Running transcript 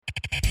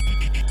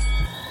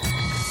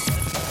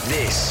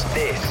This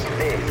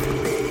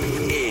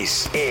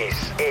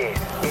is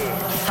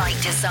Fight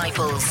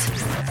Disciples.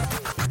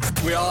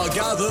 We are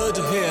gathered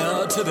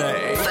here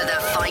today For the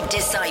Fight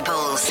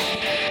Disciples.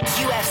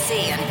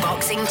 UFC and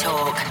boxing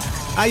talk.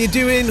 How you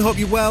doing? Hope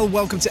you're well.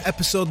 Welcome to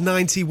episode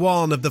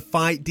 91 of the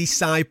Fight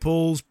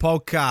Disciples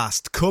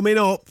podcast. Coming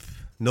up,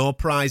 no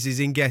prizes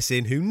in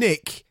guessing who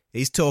Nick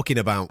is talking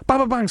about.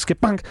 Baba bang,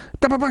 skip bang,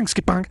 baba bang,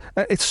 skip bang.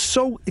 It's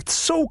so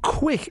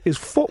quick. His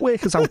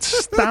footwork is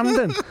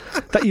outstanding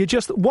that you're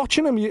just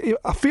watching him.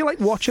 I feel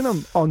like watching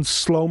him on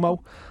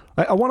slow-mo.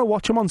 I want to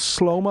watch him on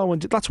slow-mo,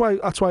 and that's why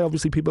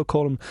obviously people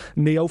call him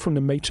Neo from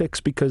The Matrix,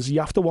 because you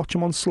have to watch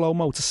him on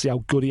slow-mo to see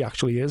how good he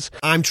actually is.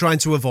 I'm trying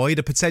to avoid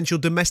a potential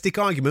domestic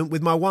argument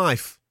with my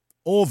wife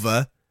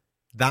over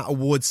that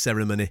awards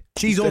ceremony.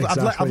 She's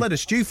Exactly. I've let her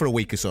stew for a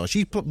week or so.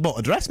 She's bought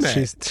a dress,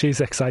 mate. She's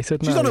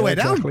excited. She's now, on her way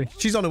exactly. down.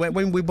 She's on her way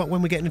when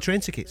we're getting the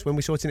train tickets, when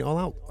we're sorting it all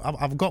out.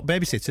 I've got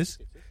babysitters.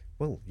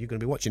 Well, you're going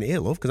to be watching it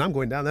here, love, because I'm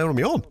going down there on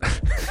my own.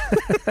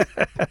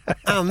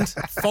 And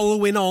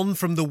following on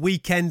from the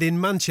weekend in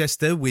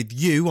Manchester with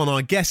you on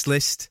our guest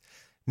list,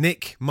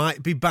 Nick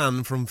might be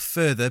banned from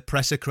further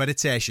press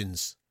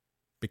accreditations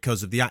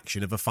because of the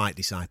action of a Fight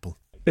Disciple.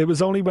 It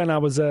was only when I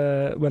was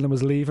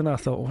leaving, I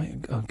thought,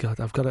 oh God,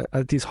 I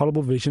had these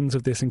horrible visions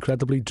of this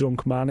incredibly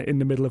drunk man in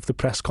the middle of the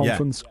press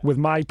conference with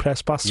my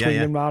press pass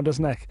swinging round his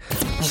neck.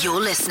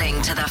 You're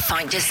listening to the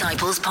Fight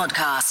Disciples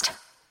podcast.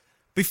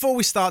 Before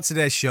we start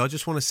today's show, I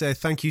just want to say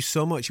thank you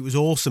so much. It was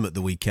awesome at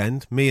the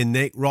weekend. Me and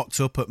Nick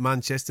rocked up at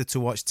Manchester to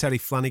watch Terry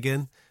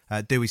Flanagan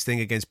do his thing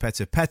against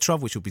Petr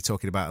Petrov, which we'll be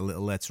talking about a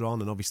little later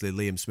on, and obviously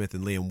Liam Smith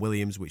and Liam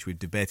Williams, which we've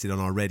debated on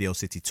our Radio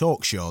City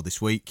talk show this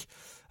week.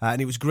 And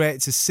it was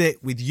great to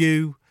sit with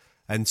you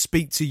and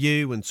speak to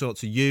you and talk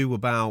to you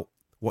about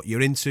what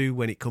you're into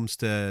when it comes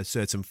to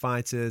certain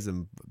fighters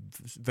and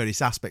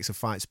various aspects of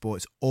fight sport.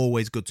 It's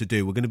always good to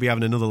do. We're going to be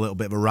having another little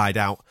bit of a ride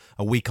out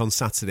a week on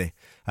Saturday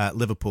at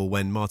Liverpool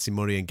when Martin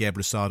Murray and Gabe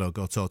Rosado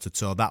go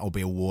toe-to-toe. That'll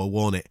be a war,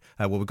 won't it?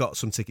 Well, we've got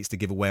some tickets to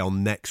give away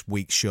on next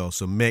week's show,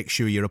 so make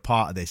sure you're a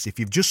part of this. If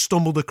you've just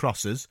stumbled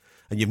across us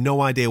and you've no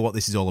idea what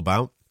this is all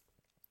about,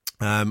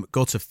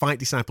 go to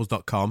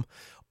fightdisciples.com.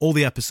 All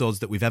the episodes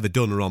that we've ever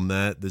done are on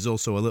there. There's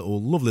also a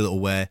lovely little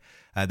way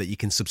that you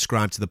can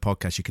subscribe to the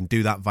podcast. You can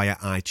do that via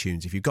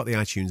iTunes. If you've got the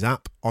iTunes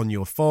app on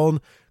your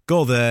phone,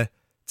 go there,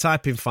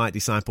 type in Fight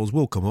Disciples,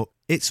 will come up,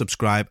 hit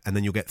subscribe, and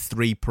then you'll get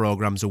 3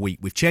 programs a week.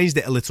 We've changed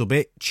it a little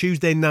bit.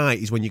 Tuesday night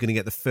is when you're going to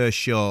get the first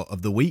show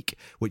of the week,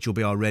 which will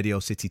be our Radio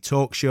City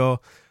talk show.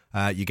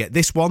 You get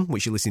this one,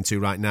 which you're listening to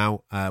right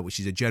now, which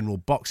is a general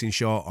boxing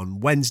show on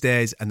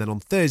Wednesdays. And then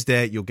on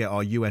Thursday, you'll get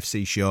our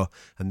UFC show.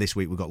 And this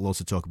week, we've got loads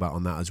to talk about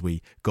on that as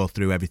we go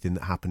through everything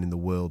that happened in the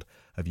world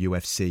of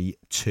UFC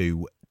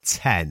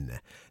 210.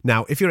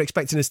 Now, if you're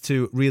expecting us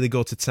to really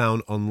go to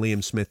town on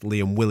Liam Smith,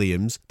 Liam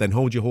Williams, then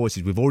hold your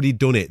horses. We've already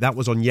done it. That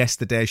was on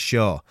yesterday's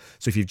show.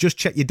 So if you've just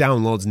checked your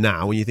downloads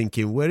now and you're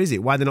thinking, where is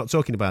it? Why are they not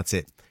talking about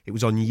it? It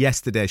was on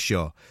yesterday's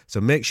show. So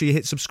make sure you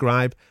hit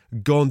subscribe.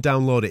 Go and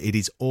download it. It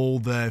is all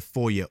there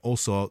for you.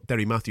 Also,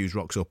 Derry Matthews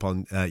rocks up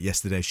on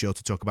yesterday's show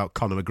to talk about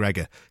Conor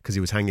McGregor because he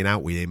was hanging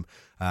out with him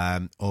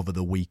over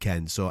the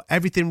weekend. So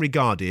everything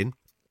regarding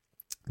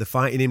the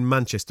fighting in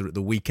Manchester at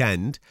the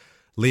weekend,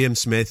 Liam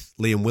Smith,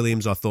 Liam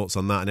Williams, our thoughts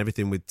on that, and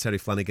everything with Terry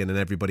Flanagan and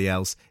everybody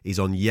else is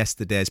on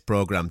yesterday's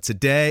programme.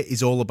 Today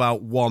is all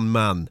about one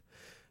man.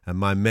 And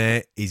my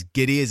mate is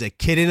giddy as a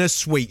kid in a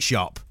sweet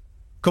shop.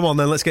 Come on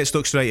then, let's get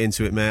stuck straight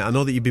into it, mate. I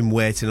know that you've been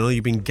waiting. I know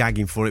you've been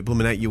gagging for it.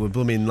 Blooming out, you were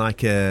blooming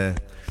like your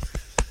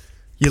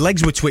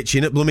legs were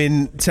twitching at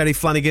blooming Terry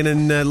Flanagan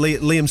and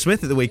Liam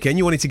Smith at the weekend.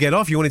 You wanted to get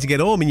off. You wanted to get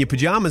home in your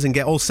pyjamas and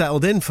get all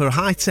settled in for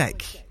high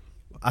tech.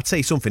 I'll tell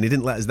you something. He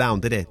didn't let us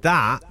down, did he?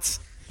 That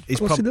is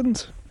Of course he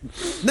didn't.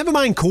 Never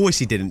mind, of course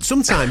he didn't.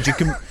 Sometimes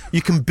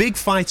you can big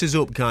fighters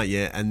up, can't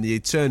you? And you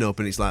turn up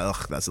and it's like,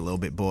 oh, that's a little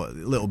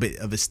bit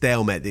of a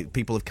stalemate.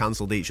 People have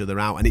cancelled each other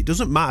out, and it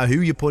doesn't matter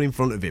who you put in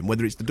front of him,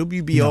 whether it's the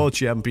WBO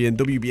champion,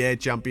 WBA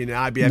champion,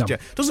 IBF champion.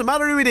 Doesn't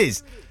matter who it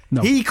is.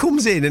 No. He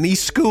comes in and he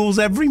schools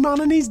every man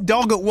and his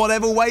dog at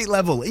whatever weight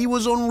level. He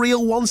was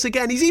unreal once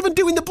again. He's even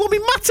doing the blooming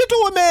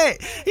matador, mate.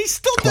 He's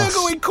stood there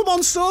going, come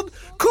on, son,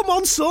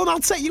 I'll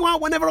take you out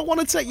whenever I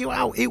want to take you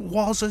out. It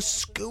was a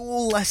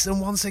school lesson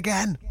once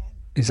again.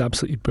 He's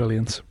absolutely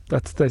brilliant.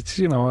 That's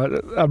you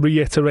know, I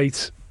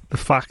reiterate the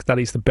fact that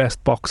he's the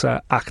best boxer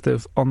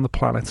active on the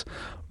planet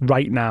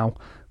right now.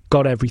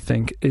 Got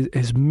everything.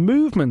 His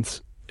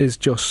movement is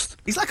just,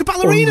 he's like a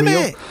ballerina,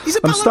 unreal. mate. He's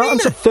a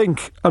ballerina.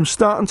 I'm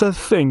starting to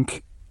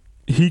think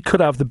he could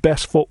have the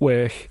best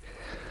footwork,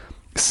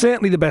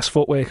 certainly the best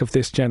footwork of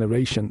this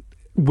generation.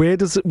 Where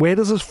does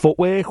his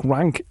footwork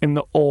rank in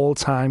the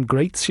all-time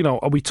greats? You know,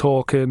 are we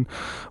talking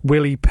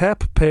Willie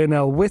Pep,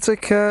 Pernell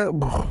Whitaker,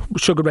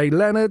 Sugar Ray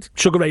Leonard,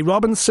 Sugar Ray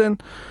Robinson,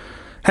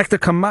 Hector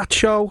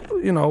Camacho,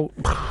 you know,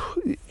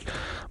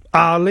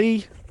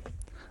 Ali,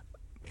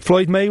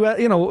 Floyd Mayweather,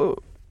 you know,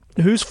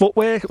 Whose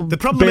footwork? The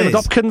problem Bernard is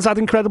Hopkins had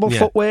incredible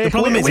footwork. The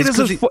problem is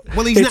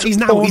he's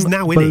now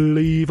in it.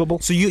 Unbelievable.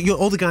 So you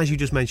all the guys you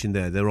just mentioned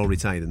there, they're all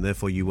retired, and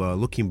therefore you are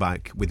looking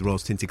back with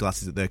rose-tinted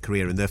glasses at their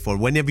career, and therefore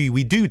whenever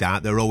we do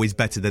that, they're always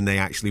better than they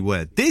actually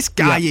were. This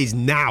guy is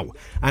now,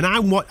 and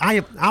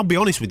I'll be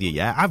honest with you.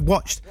 Yeah, I've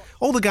watched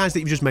all the guys that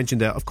you've just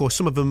mentioned there. Of course,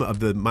 some of them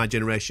of my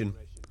generation.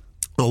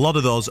 A lot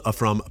of those are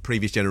from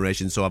previous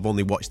generations, so I've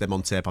only watched them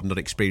on tape. I've not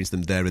experienced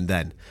them there and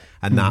then.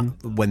 And that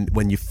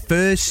when you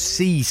first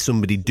see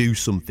somebody do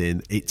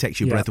something, it takes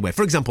your breath away.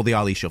 For example, the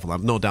Ali Shuffle.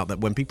 I've no doubt that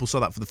when people saw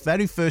that for the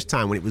very first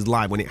time, when it was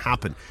live, when it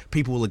happened,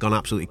 people will have gone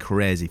absolutely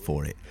crazy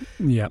for it.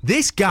 Yeah,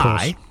 this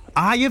guy,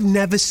 I have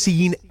never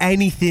seen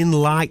anything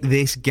like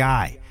this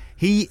guy.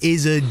 He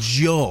is a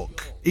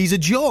joke. He's a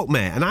joke,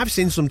 mate. And I've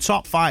seen some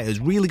top fighters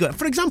really good.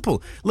 For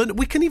example,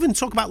 we can even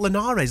talk about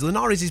Linares.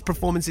 Linares'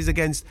 performances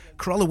against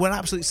Crolla were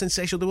absolutely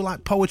sensational. They were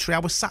like poetry. I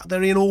was sat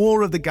there in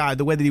awe of the guy,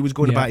 the way that he was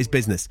going about his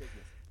business.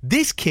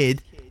 This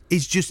kid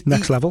is just...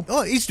 Next level.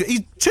 Oh, he's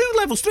 3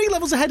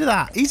 levels ahead of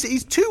that.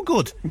 He's too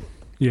good.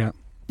 Yeah.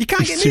 You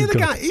can't get near the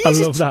guy. I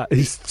love that.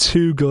 He's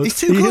too good. He's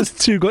too good. He is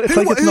too good. It's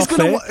like it's not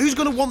fair. Who's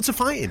going to want to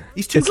fight him?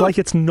 He's too good. It's like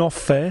it's not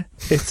fair.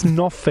 It's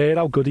not fair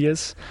how good he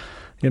is.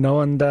 You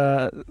know, and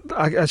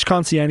I just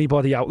can't see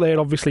anybody out there.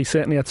 Obviously,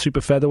 certainly at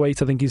super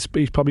featherweight, I think he's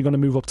probably going to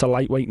move up to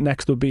lightweight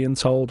next. We're being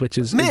told, which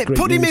is mate. Great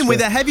put him in for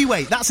with a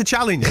heavyweight. That's a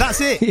challenge. That's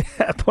it.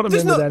 Yeah, put him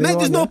in with anyone. Mate,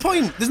 there's no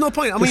point. There's no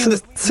point. I mean,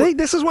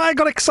 this is why I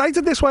got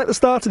excited this way at the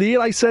start of the year.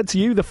 I said to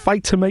you, the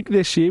fight to make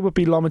this year would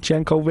be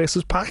Lomachenko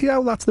versus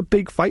Pacquiao. That's the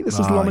big fight. This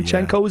is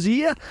Lomachenko's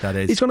year. That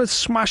is. He's going to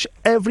smash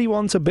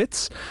everyone to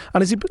bits.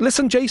 And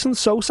listen, Jason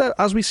Sosa,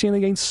 as we've seen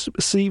against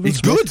Steven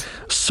Smith, good.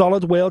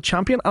 Solid world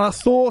champion. And I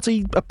thought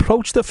he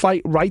approached the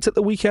fight right at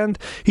the weekend.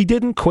 He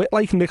didn't quit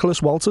like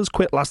Nicholas Walters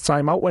quit last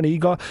time out when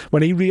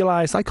he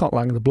realised I can't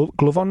land the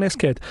glove on this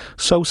kid.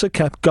 Sosa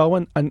kept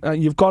going, and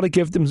you've got to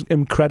give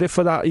him credit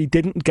for that. He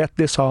didn't get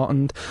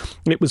disheartened.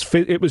 It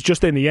was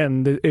just in the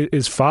end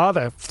his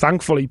father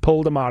thankfully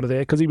pulled him out of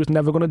there because he was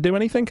never going to do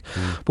anything.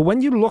 But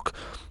when you watch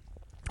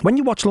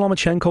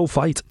Lomachenko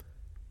fight,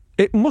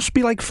 it must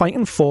be like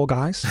fighting 4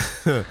 guys.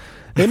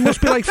 It must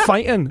be like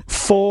fighting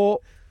 4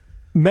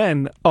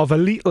 men of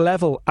elite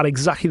level at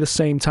exactly the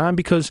same time,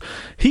 because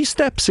he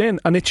steps in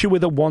and hits you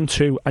with a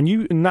 1-2, and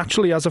you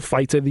naturally as a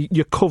fighter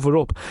you cover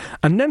up,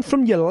 and then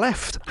from your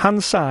left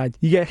hand side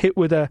you get hit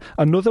with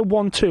another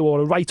 1-2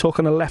 or a right hook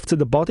and a left to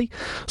the body,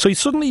 so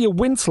suddenly you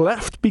wince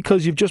left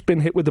because you've just been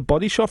hit with a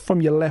body shot from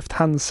your left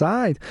hand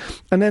side,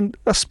 and then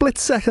a split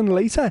second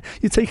later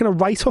you're taking a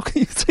right hook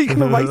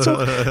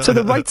to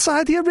the right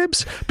side of your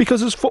ribs because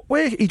his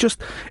footwork,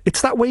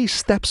 it's that way he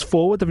steps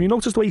forward. Have you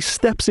noticed the way he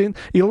steps in?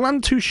 He'll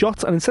land 2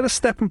 shots, and instead of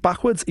stepping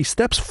backwards, he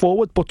steps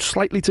forward but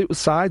slightly to the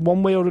side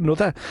one way or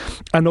another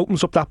and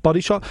opens up that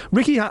body shot.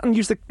 Ricky Hatton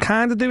used to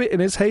kind of do it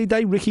in his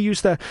heyday. Ricky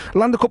used to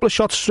land a couple of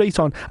shots straight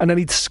on and then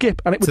he'd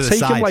skip, and it would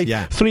take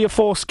him 3 or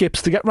 4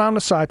 skips to get round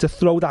the side to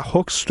throw that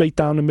hook straight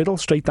down the middle,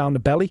 straight down the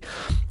belly.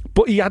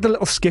 But he had a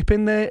little skip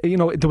in there. You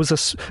know, there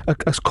was a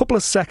couple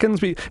of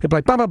seconds. It'd be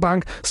like bang, bang,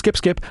 bang, skip,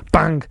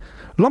 bang.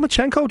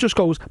 Lomachenko just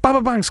goes bang,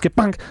 bang, bang, skip,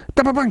 bang,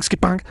 bang, bang, bang,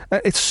 skip, bang.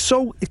 It's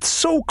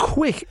so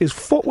quick. His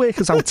footwork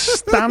is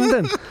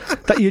outstanding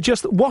that you're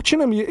just watching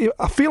him.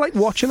 I feel like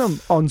watching him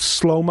on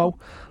slow-mo.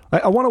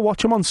 I want to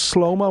watch him on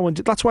slow-mo, and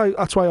that's why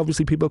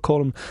obviously people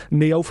call him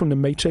Neo from the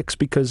Matrix,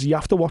 because you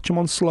have to watch him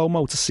on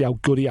slow-mo to see how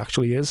good he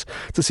actually is,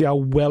 to see how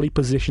well he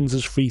positions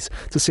his feet,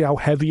 to see how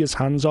heavy his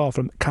hands are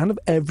from kind of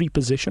every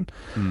position.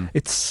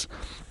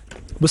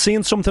 We're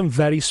seeing something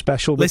very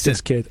special with this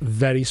kid.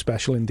 Very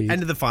special indeed.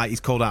 End of the fight, he's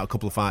called out a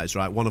couple of fighters,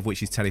 right? One of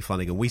which is Terry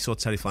Flanagan. We saw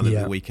Terry Flanagan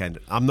at the weekend.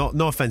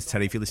 No offence,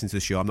 Terry, if you listen to the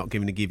show, I'm not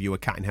going to give you a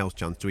cat and house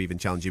chance to even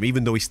challenge him,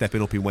 even though he's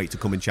stepping up in weight to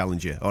come and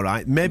challenge you, all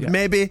right?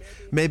 Maybe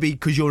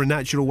because you're a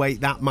natural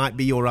weight, that might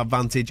be your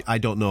advantage. I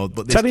don't know.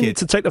 But this Terry kid needs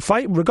to take the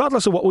fight,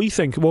 regardless of what we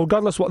think,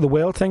 regardless of what the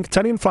world think.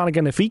 Terry and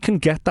Flanagan, if he can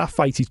get that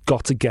fight, he's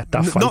got to get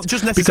that fight. Not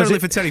just necessarily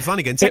for Terry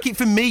Flanagan. Take it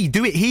from me.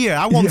 Do it here.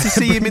 I want to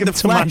see him in the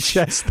flesh.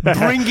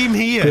 Bring him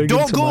here.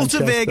 Don't go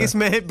to Vegas,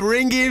 mate.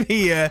 Bring him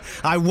here.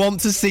 I want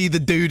to see the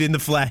dude in the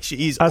flesh.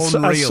 He's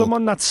unreal. As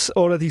someone that's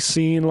already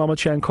seen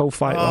Lomachenko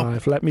fight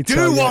live, let me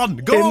tell you. Do one.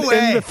 Go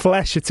away. In the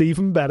flesh, it's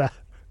even better.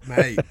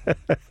 Mate.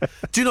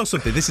 Do you know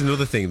something? This is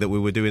another thing that we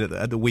were doing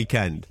at the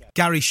weekend.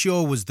 Gary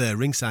Shaw was there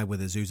ringside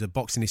with us, who's a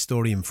boxing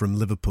historian from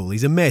Liverpool.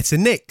 He's a mate of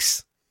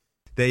Nick's.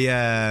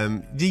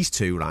 These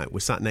two, right, were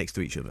sat next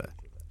to each other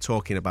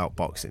talking about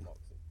boxing.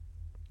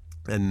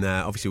 And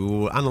obviously we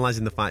were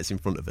analysing the fights in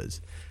front of us,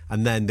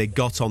 and then they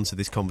got onto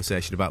this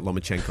conversation about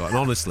Lomachenko, and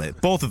honestly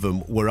both of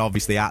them were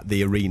obviously at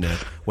the arena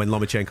when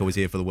Lomachenko was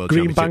here for the World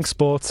Championships. Greenbank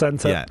Sports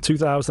Centre,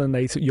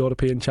 2008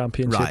 European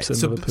Championships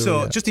in Liverpool.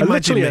 So just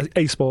imagine literally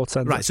a sports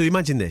centre. Right, so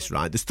imagine this,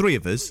 right? There's 3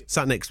 of us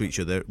sat next to each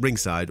other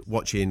ringside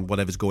watching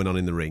whatever's going on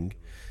in the ring.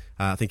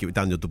 I think it was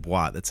Daniel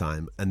Dubois at the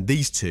time, and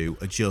these two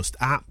are just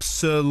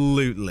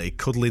absolutely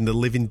cuddling the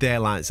living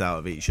daylights out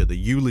of each other,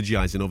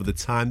 eulogising over the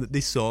time that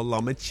they saw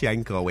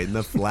Lomachenko in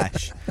the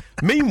flesh.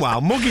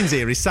 Meanwhile, Muggins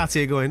here is sat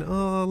here going,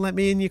 "Oh, let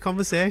me in your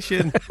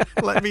conversation.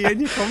 Let me in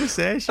your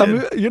conversation." I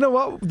mean, you know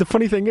what? The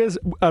funny thing is,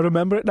 I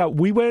remember it now.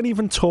 We weren't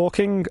even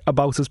talking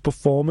about his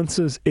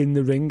performances in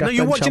the ring. No,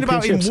 you're watching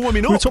about him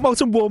warming up. We were talking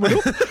about him warming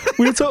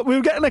up. we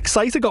were getting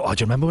excited. Go, oh,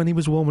 do you remember when he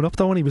was warming up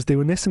though? When he was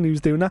doing this and he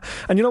was doing that.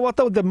 And you know what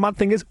though? The mad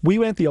thing is, we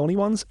weren't the only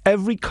ones.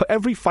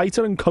 Every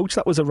fighter and coach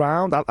that was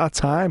around at that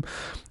time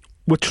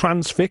were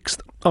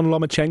transfixed on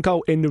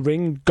Lomachenko in the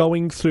ring,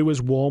 going through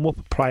his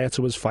warm-up prior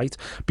to his fight,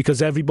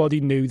 because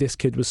everybody knew this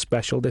kid was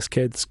special. This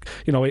kid's,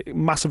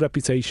 massive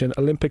reputation,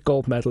 Olympic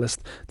gold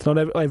medalist. It's not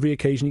every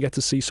occasion you get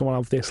to see someone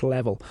of this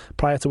level.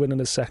 Prior to winning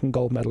his second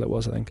gold medal, it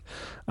was, I think.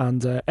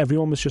 And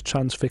everyone was just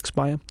transfixed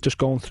by him, just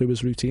going through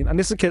his routine. And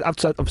this is a kid, I've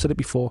said it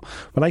before,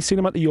 when I seen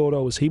him at the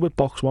Euros, he would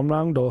box 1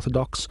 round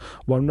orthodox,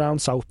 1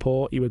 round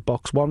southpaw, he would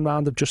box 1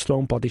 round of just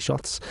throwing body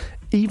shots.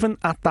 Even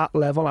at that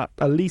level, at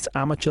elite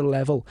amateur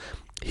level,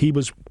 he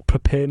was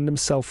preparing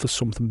himself for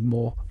something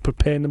more,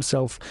 preparing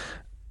himself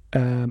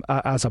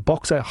as a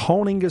boxer,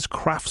 honing his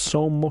craft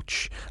so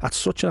much at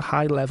such a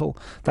high level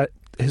that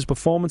his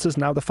performances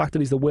now, the fact that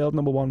he's the world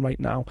 #1 right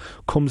now,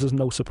 comes as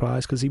no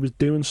surprise, because he was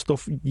doing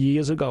stuff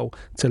years ago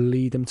to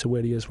lead him to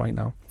where he is right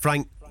now.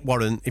 Frank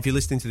Warren, if you're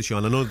listening to the show,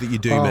 and I know that you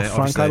do, mate. Frank,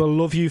 obviously. I will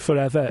love you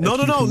forever. No,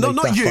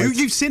 not you. Fight.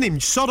 You've seen him.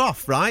 Sod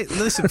off, right?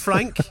 Listen,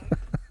 Frank,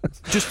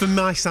 just for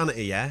my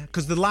sanity, yeah?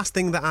 Because the last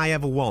thing that I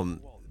ever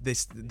want,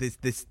 this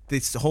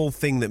whole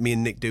thing that me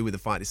and Nick do with the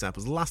Fight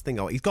Disciples, the last thing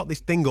he's got this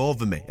thing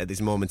over me at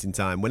this moment in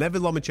time. Whenever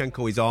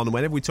Lomachenko is on, and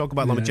whenever we talk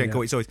about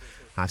Lomachenko, it's always,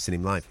 I've seen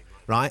him live,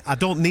 right? I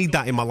don't need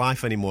that in my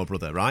life anymore,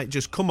 brother, right?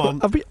 Just come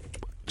on. Have you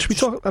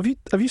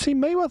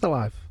seen Mayweather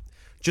live?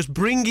 Just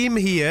bring him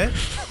here.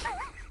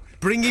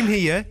 Bring him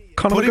here.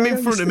 Conor put McGregor, him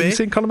in front of me. You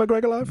seen Conor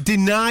McGregor live?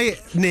 Deny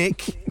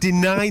Nick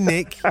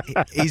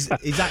his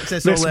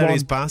access all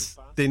areas pass.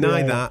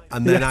 Deny that,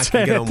 and then I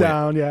can get on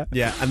down, with it.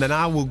 Yeah, and then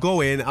I will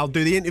go in. I'll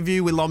do the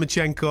interview with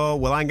Lomachenko.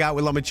 We'll hang out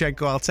with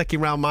Lomachenko. I'll take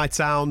him around my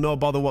town, no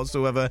bother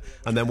whatsoever,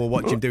 and then we'll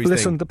watch him do his thing.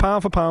 Listen, the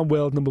pound for pound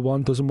world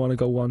 #1 doesn't want to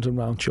go wandering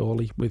around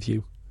Chorley with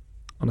you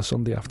on a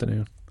Sunday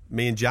afternoon.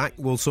 Me and Jack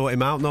will sort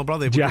him out. No,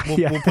 brother. Jack,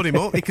 we'll put him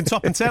up. He can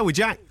top and tail with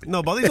Jack.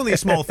 No, bother. It's only a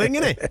small thing,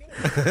 isn't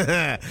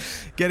it?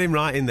 Get him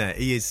right in there.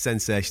 He is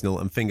sensational,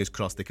 and fingers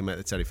crossed they can make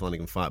the Terry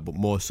Flanagan fight, but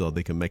more so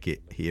they can make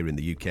it here in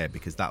the UK,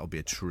 because that will be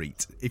a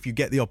treat. If you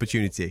get the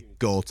opportunity,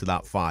 go to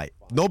that fight.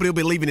 Nobody will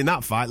be leaving in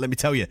that fight, let me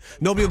tell you.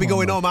 Nobody will be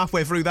going home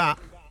halfway through that.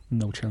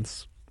 No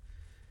chance.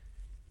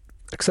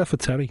 Except for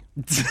Terry.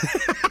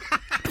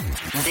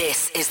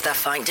 This is the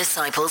Fight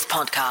Disciples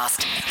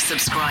podcast.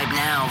 Subscribe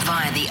now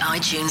via the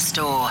iTunes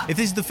store. If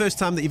this is the first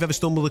time that you've ever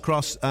stumbled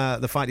across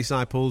the Fight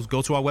Disciples,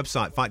 go to our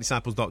website,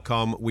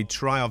 fightdisciples.com. We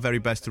try our very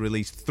best to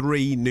release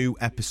 3 new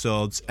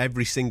episodes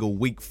every single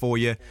week for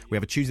you. We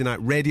have a Tuesday night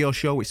radio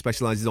show which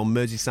specialises on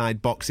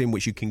Merseyside boxing,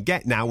 which you can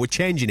get now. We're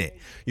changing it.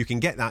 You can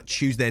get that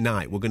Tuesday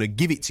night. We're going to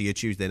give it to you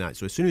Tuesday night.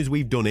 So as soon as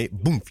we've done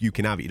it, boom, you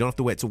can have it. You don't have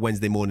to wait till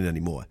Wednesday morning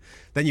anymore.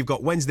 Then you've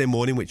got Wednesday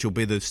morning, which will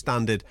be the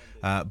standard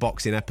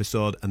boxing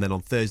episode. And then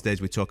on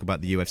Thursdays, we talk about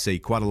the UFC.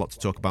 Quite a lot to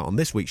talk about on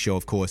this week's show,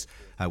 of course,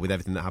 with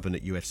everything that happened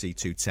at UFC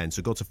 210.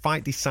 So go to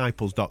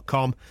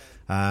fightdisciples.com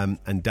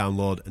and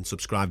download and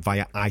subscribe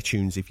via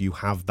iTunes if you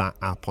have that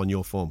app on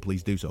your phone.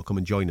 Please do so. Come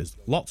and join us.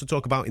 Lots to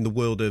talk about in the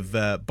world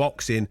of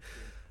boxing.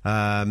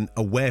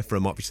 Away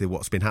from obviously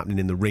what's been happening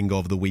in the ring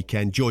over the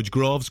weekend. George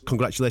Groves,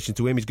 congratulations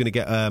to him. He's going to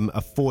get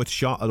a 4th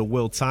shot at a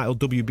world title,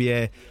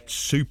 WBA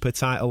super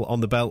title on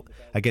the belt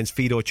against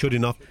Fedor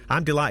Chudinov.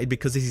 I'm delighted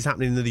because this is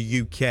happening in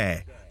the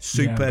UK.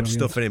 Superb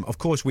stuff for him. Of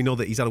course, we know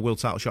that he's had a world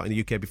title shot in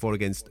the UK before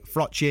against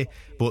Frocci,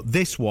 but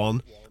this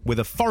one with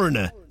a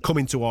foreigner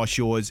coming to our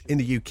shores in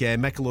the UK,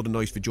 make a lot of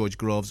noise for George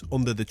Groves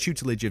under the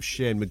tutelage of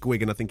Shane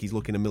McGuigan. I think he's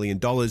looking $1 million.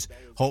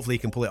 Hopefully he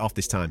can pull it off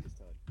this time.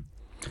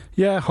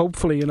 Yeah,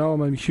 hopefully.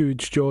 I'm a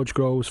huge George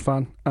Groves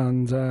fan,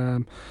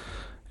 and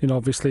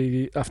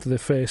obviously after the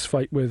first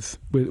fight with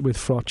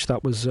Froch,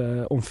 that was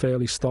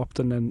unfairly stopped,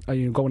 and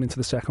then going into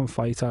the second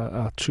fight,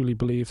 I truly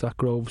believed that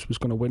Groves was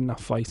going to win that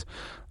fight.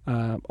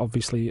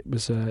 Obviously, it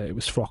was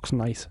Froch's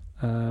night,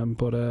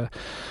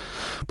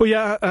 but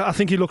yeah, I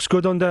think he looks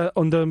good under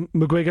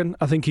McGuigan.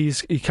 I think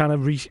he kind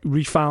of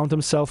refound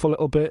himself a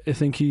little bit. I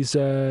think he's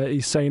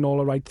saying all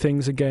the right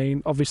things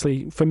again.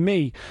 Obviously, for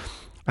me,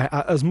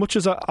 as much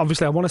as I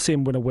want to see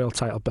him win a world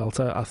title belt,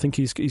 I think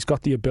he's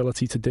got the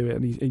ability to do it,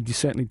 and he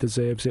certainly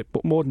deserves it.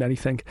 But more than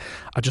anything,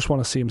 I just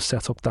want to see him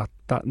set up that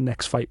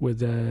next fight with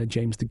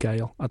James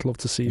DeGale. I'd love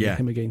to see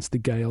him against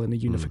DeGale in a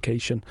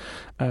unification.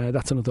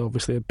 That's another,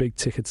 obviously, a big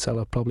ticket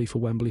seller probably for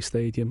Wembley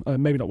Stadium.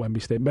 Maybe not Wembley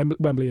Stadium,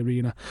 Wembley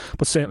Arena,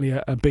 but certainly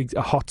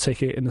a hot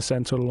ticket in the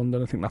centre of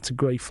London. I think that's a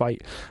great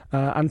fight.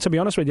 And to be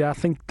honest with you, I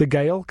think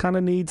DeGale kind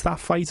of needs that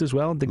fight as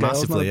well.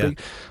 DeGale's not a big,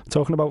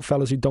 talking about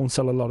fellas who don't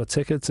sell a lot of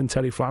tickets, and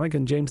Terry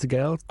Flanagan. James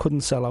DeGale couldn't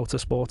sell out a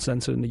sports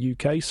centre in the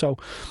UK, so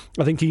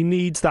I think he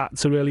needs that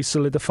to really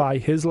solidify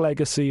his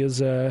legacy as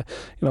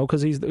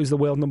because he's the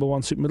world number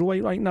one super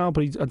middleweight right now,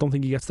 but I don't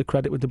think he gets the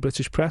credit with the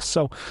British press.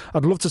 So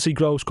I'd love to see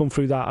Groves come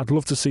through that. I'd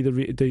love to see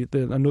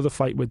another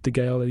fight with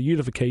DeGale, a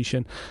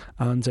unification,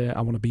 and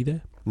I want to be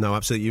there. No,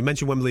 absolutely. You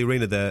mentioned Wembley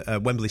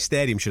Arena, Wembley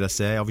Stadium, should I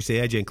say. Obviously,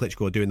 AJ and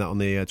Klitschko are doing that on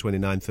the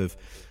 29th of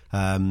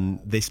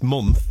this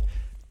month.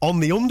 On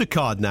the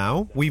undercard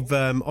now, we've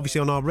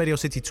obviously on our Radio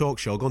City Talk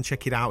Show, go and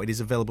check it out. It is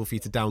available for you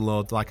to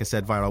download, like I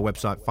said, via our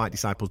website,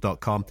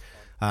 fightdisciples.com.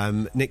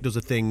 Nick does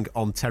a thing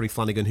on Terry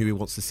Flanagan, who he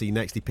wants to see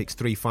next. He picks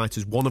 3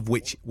 fighters, one of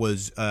which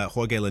was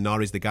Jorge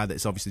Linares, the guy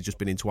that's obviously just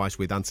been in twice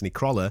with Anthony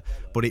Crolla.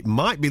 But it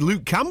might be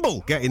Luke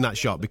Campbell getting that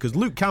shot, because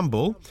Luke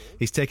Campbell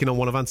is taking on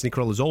one of Anthony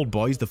Crolla's old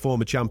boys, the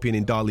former champion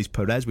in Darlis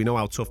Perez. We know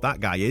how tough that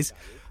guy is.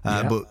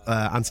 But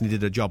Anthony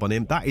did a job on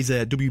him. That is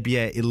a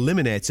WBA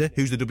eliminator.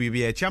 Who's the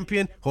WBA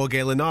champion?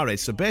 Jorge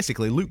Linares. So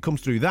basically, Luke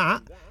comes through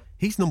that.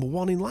 He's number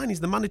 1 in line.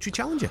 He's the mandatory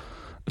challenger.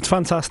 It's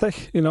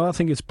fantastic, I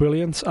think it's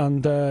brilliant,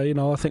 and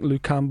I think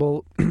Luke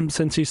Campbell,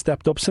 since he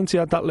stepped up, since he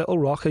had that little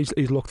rock,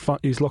 he's looked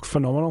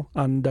phenomenal,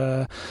 and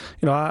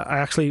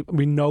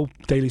we know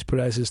Darlis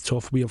Perez is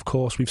tough. We've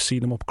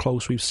seen him up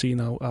close, we've seen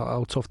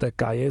how tough that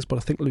guy is, but I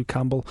think Luke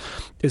Campbell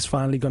is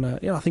finally gonna,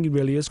 I think he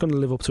really is gonna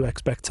live up to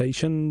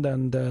expectation,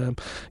 and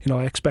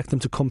I expect him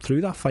to come through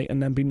that fight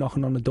and then be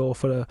knocking on the door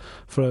for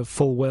a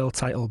full world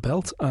title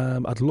belt.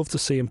 I'd love to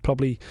see him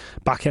probably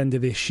back end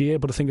of this year,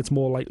 but I think it's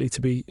more likely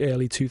to be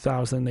early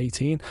 2018.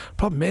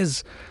 Problem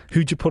is,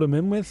 who'd you put him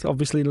in with?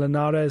 Obviously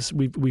Linares,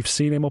 we've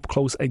seen him up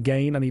close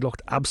again, and he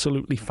looked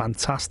absolutely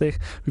fantastic.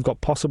 We've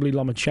got possibly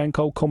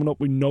Lomachenko coming up.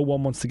 No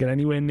one wants to get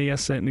anywhere near,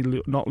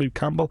 certainly not Luke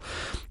Campbell,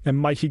 and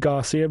Mikey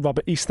Garcia,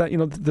 Robert Easter.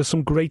 There's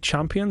some great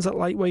champions at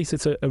lightweight.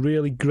 It's a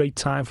really great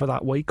time for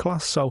that weight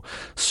class, so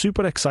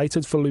super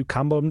excited for Luke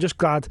Campbell. I'm just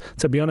glad,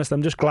 to be honest,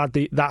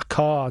 that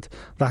card,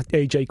 that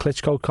AJ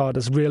Klitschko card,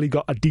 has really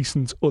got a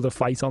decent other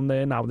fight on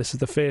there now. This is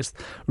the first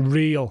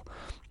real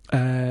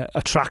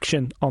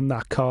attraction on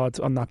that card,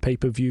 on that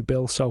pay-per-view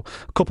bill. So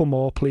a couple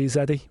more, please,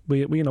 Eddie.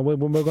 We're going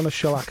to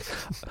shellac.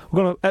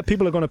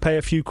 People are going to pay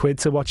a few quid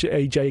to watch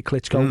AJ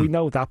Klitschko. We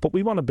know that, but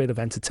we want a bit of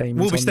entertainment.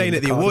 We'll be staying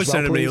at the awards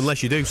ceremony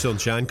unless you do,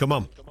 Sunshine. Come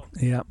on.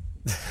 Yeah.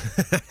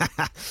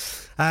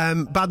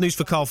 Bad news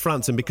for Carl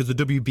Frampton, because the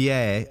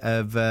WBA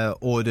have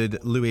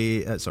ordered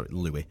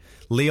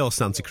Leo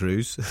Santa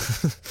Cruz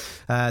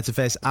to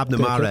face Abner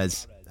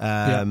Mares.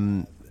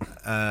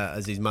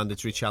 As his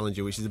mandatory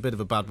challenger, which is a bit of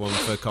a bad one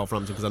for Carl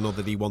Frampton, because I know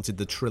that he wanted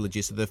the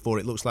trilogy, so therefore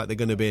it looks like they're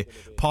going to be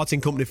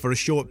parting company for a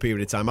short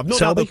period of time. I've no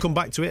doubt they'll come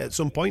back to it at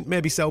some point.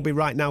 Maybe Selby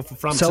right now for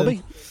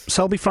Frampton.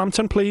 Selby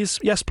Frampton, please.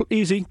 Yes,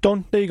 easy,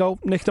 done. There you go.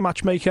 Nick the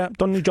matchmaker,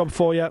 done your job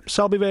for you.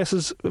 Selby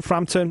versus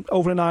Frampton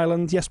over in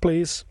Ireland. Yes,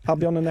 please. I'll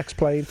be on the next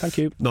plane. Thank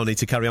you. No need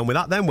to carry on with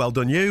that then. Well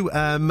done you.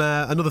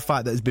 Another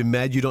fight that has been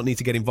made. You don't need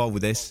to get involved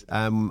with this.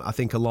 I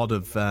think a lot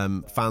of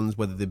fans,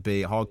 whether they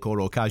be hardcore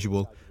or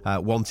casual,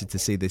 wanted to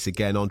see this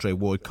again. Andre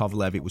Ward,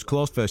 Kovalev. It was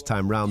close first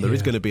time round. There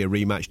is going to be a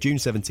rematch. June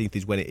 17th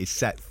is when it is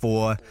set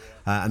for.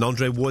 And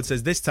Andre Ward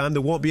says this time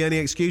there won't be any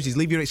excuses.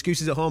 Leave your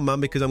excuses at home, man,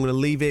 because I'm going to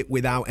leave it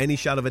without any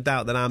shadow of a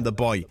doubt that I'm the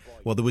boy.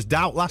 Well, there was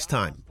doubt last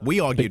time. We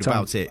argued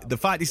about it. The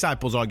Fight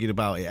Disciples argued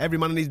about it. Every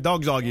man and his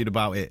dogs argued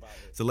about it.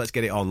 So let's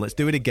get it on. Let's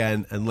do it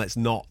again, and let's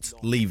not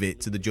leave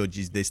it to the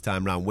judges this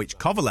time round, which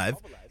Kovalev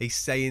is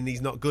saying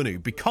he's not going to,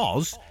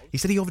 because he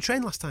said he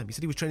overtrained last time. He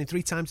said he was training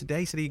 3 times a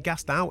day. He said he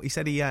gassed out. He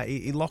said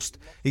he lost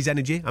his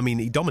part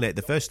he dominated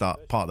the first part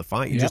of the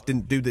fight. He just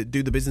didn't do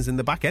the business in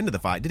the back end of the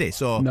fight, did he?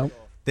 So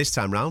this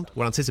time round,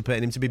 we're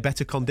anticipating him to be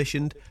better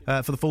conditioned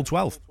for the full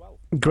 12.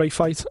 Great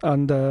fight,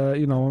 and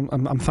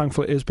I'm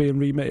thankful it is being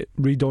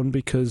redone,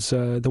 because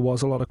there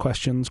was a lot of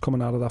questions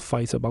coming out of that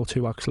fight about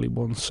who actually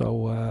won.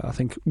 So I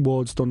think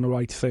Ward's done the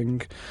right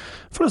thing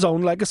for his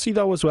own legacy,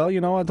 though, as well.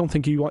 I don't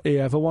think he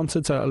ever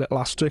wanted a little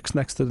asterisk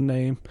next to the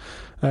name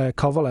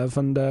Kovalev,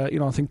 and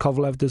I think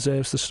Kovalev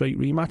deserves the straight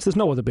rematch. There's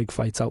no other big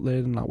fights out there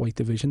in that weight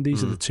division.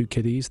 These are the two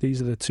kiddies.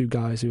 These are the two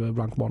guys who are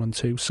ranked 1 and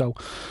 2. So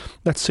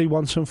let's see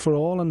once and for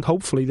all, and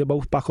hopefully they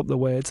both back up the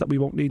words that we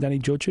won't need any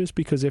judges,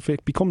 because if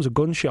it becomes a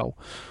gun show,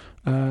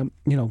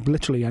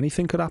 literally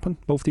anything could happen.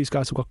 Both these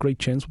guys have got great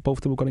chins, but both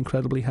of them have got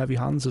incredibly heavy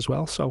hands as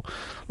well. So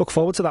look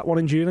forward to that one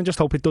in June, and just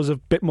hope it does a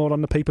bit more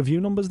on the pay-per-view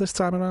numbers this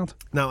time around.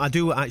 Now, I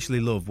do actually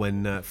love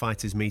when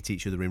fighters meet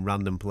each other in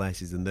random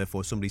places, and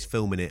therefore somebody's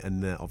filming it,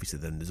 and obviously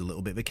then there's a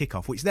little bit of a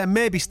kick-off, which then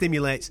maybe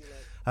stimulates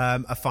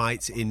a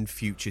fight in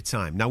future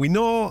time. Now, we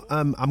know,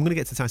 I'm going to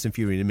get to Tyson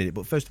Fury in a minute,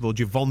 but first of all,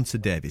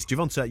 Gervonta Davis.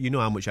 Gervonta, you know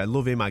how much I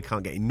love him. I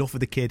can't get enough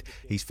of the kid.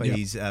 He's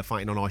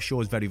fighting on our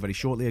shores very, very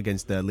shortly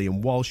against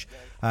Liam Walsh.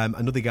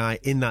 Another guy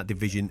in that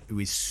division who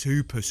is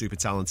super, super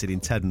talented in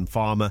Ted and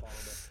Farmer.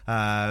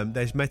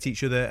 They've met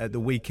each other at the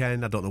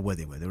weekend. I don't know where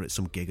they were. They were at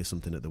some gig or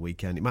something at the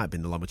weekend. It might have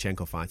been the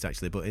Lomachenko fight,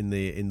 actually, but in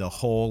the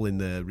hall, in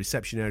the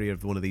reception area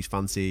of one of these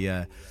fancy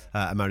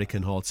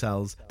American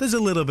hotels, there's a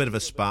little bit of a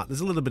spat.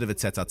 There's a little bit of a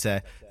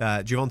tete-a-tete.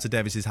 Gervonta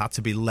Davis has had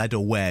to be led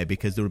away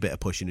because there were a bit of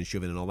pushing and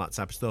shoving and all that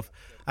type of stuff.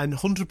 And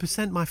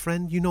 100%, my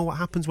friend, you know what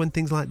happens when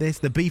things like this.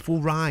 The beef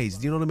will rise.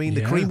 Do you know what I mean?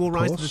 The cream will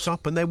rise to the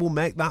top, and they will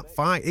make that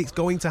fight. It's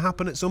going to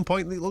happen at some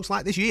point, it looks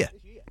like this year.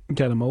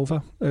 Get him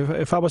over.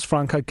 If I was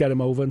Frank, I'd get him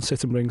over and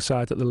sit him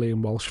ringside at the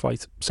Liam Walsh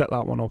fight. Set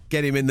that one up.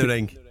 Get him in the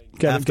ring.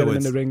 Get him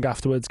in the ring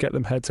afterwards. Get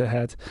them head to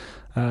head.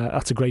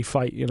 That's a great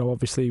fight. You know,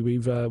 obviously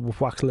we've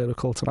waxed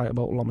lyrical tonight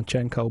about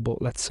Lomachenko,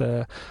 but let's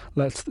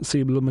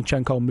see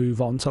Lomachenko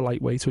move on to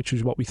lightweight, which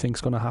is what we think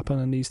is going to happen.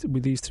 And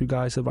these two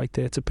guys are right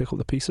there to pick up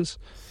the pieces.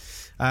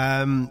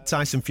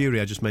 Tyson Fury,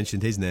 I just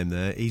mentioned his name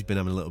there. He's been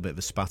having a little bit of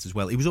a spat as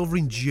well. He was over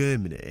in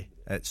Germany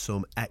at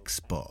some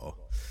expo.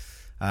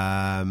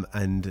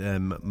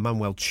 And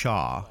Manuel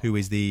Char, who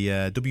is the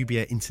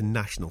WBA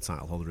international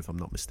title holder, if I'm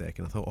not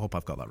mistaken. I hope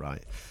I've got that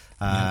right.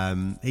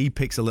 He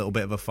picks a little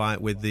bit of a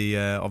fight with the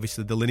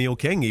obviously the Lineal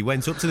King. He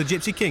went up to the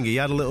Gypsy King. He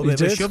had a little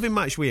bit of a shoving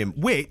match with him,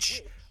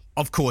 which,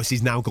 of course,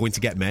 is now going to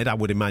get made, I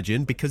would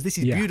imagine, because this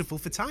is beautiful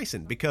for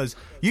Tyson. Because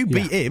you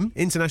beat him,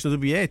 international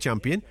WBA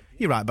champion,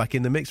 you're right back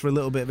in the mix for a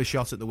little bit of a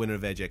shot at the winner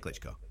of AJ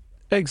Klitschko.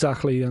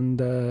 Exactly, and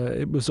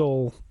it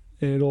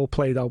all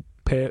played out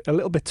a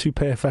little bit too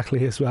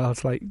perfectly as well.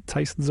 It's like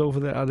Tyson's over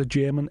there at a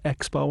German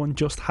expo and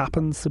just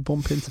happens to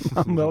bump into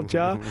Manuel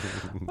Jar.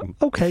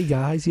 Okay,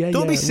 guys,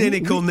 don't be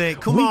cynical,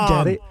 Nick. Come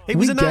on, get it. It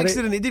was an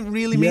accident. It didn't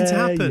really mean to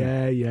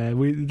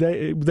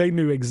happen. They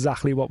knew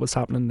exactly what was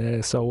happening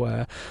there. So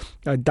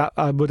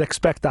I would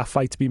expect that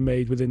fight to be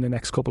made within the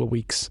next couple of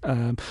weeks.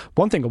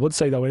 One thing I would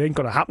say though, it ain't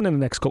going to happen in the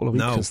next couple of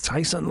weeks because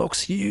Tyson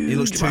looks huge. He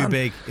looks too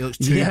big. He looks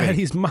too big. Yeah,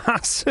 he's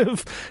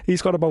massive.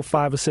 He's got about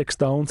 5 or 6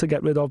 stone to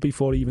get rid of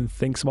before he even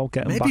thinks about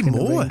getting back in the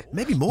ring.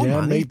 Maybe more, yeah,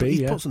 man. Maybe,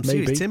 he's put some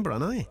serious timber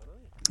on, hasn't he?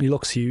 He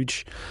looks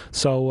huge.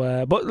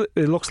 So, but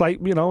it looks like,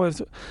 you know,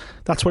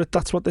 that's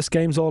what this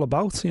game's all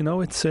about. You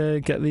know, it's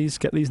get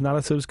these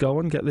narratives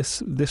going, get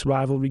this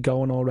rivalry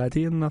going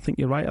already. And I think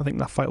you're right. I think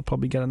that fight will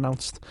probably get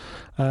announced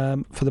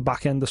for the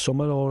back end of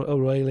summer or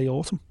early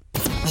autumn.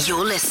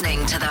 You're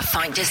listening to the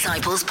Fight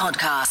Disciples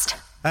podcast.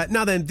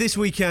 Now then, this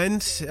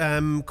weekend,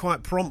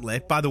 quite promptly,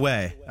 by the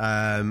way,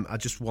 I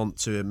just want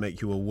to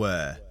make you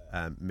aware,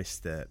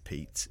 Mr.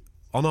 Pete,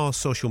 on our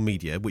social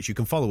media, which you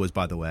can follow us,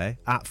 by the way,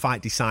 at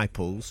Fight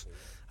Disciples,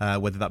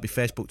 whether that be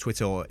Facebook,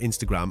 Twitter or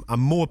Instagram. I'm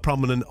more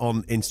prominent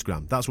on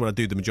Instagram. That's where I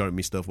do the majority of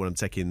my stuff, where I'm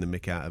taking the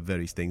mick out of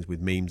various things with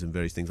memes and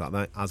various things like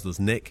that, as does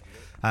Nick.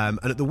 And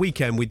at the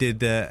weekend, we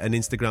did an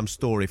Instagram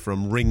story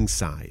from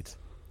ringside,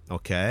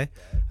 okay?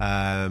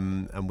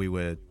 And we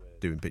were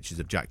doing pictures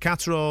of Jack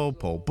Catterall,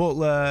 Paul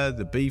Butler,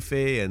 the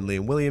Beefy and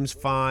Liam Williams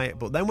fight.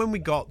 But then when we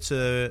got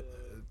to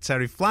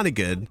Terry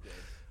Flanagan,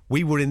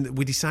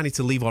 we decided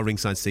to leave our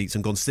ringside seats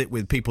and go and sit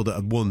with people that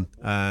had won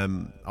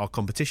our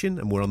competition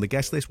and were on the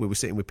guest list. We were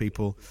sitting with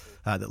people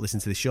that listen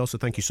to the show. So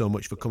thank you so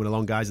much for coming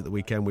along, guys, at the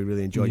weekend. We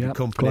really enjoyed your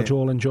company. Glad you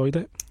all enjoyed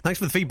it. Thanks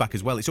for the feedback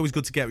as well. It's always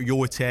good to get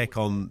your take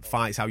on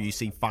fights, how you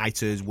see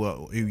fighters,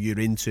 who you're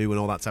into and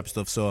all that type of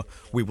stuff. So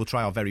we will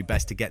try our very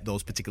best to get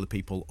those particular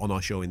people on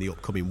our show in the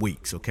upcoming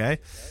weeks, okay?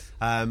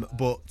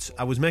 But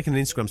I was making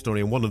an Instagram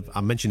story, and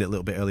I mentioned it a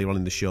little bit earlier on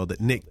in the show,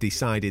 that Nick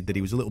decided that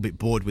he was a little bit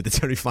bored with the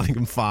Terry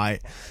Flanagan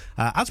fight,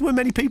 as were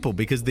many people,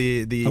 because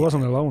I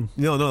wasn't alone.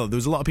 No, there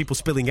was a lot of people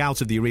spilling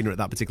out of the arena at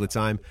that particular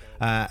time,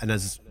 and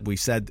as we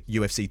said,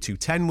 UFC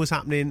 210 was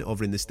happening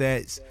over in the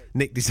States.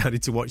 Nick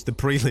decided to watch the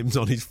prelims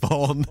on his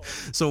phone.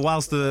 So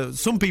whilst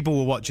some people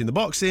were watching the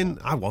boxing,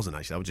 I wasn't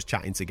actually. I was just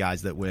chatting to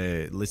guys that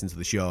were listening to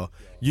the show.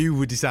 You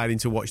were deciding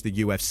to watch the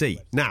UFC.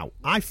 Now,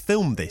 I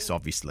filmed this,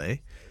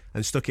 obviously,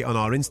 and stuck it on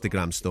our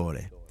Instagram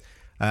story.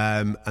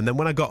 And then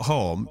when I got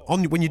home,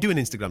 when you do an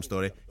Instagram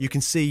story, you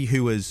can see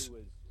who has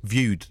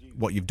viewed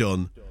what you've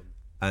done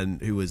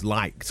and who has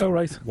liked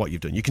what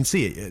you've done. You can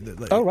see it.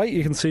 Oh, right.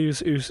 You can see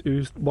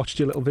who's watched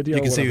your little video.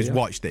 You can see who's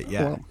watched it,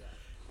 yeah. Well.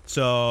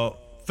 So,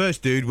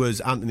 first dude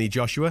was Anthony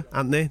Joshua.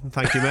 Anthony,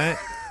 thank you, mate.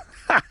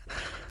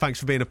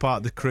 Thanks for being a part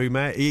of the crew,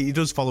 mate. He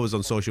does follow us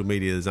on social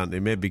media, as Anthony.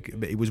 Maybe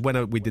it was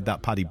when we did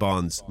that Paddy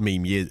Barnes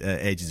meme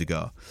ages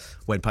ago,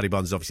 when Paddy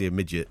Barnes is obviously a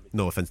midget.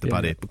 No offence to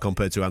Paddy, but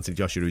compared to Anthony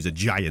Joshua, who's a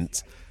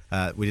giant,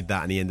 we did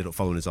that, and he ended up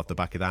following us off the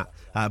back of that.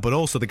 But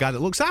also the guy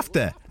that looks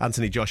after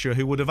Anthony Joshua,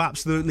 who would have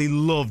absolutely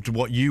loved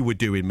what you were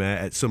doing, mate,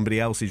 at somebody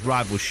else's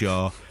rival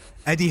show,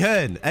 Eddie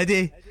Hearn.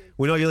 Eddie,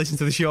 we know you listen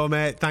to the show,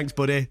 mate. Thanks,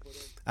 buddy.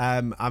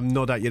 I'm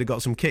no doubt you'd have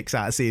got some kicks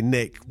out of seeing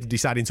Nick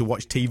deciding to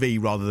watch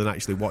TV rather than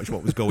actually watch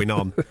what was going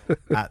on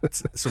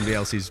at somebody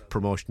else's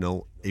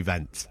promotional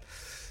event.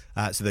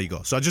 So there you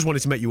go. So I just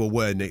wanted to make you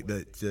aware, Nick,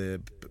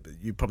 that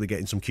you're probably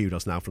getting some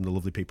kudos now from the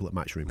lovely people at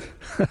Matchroom.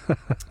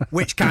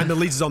 Which kind of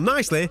leads us on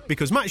nicely,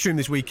 because Matchroom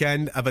this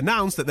weekend have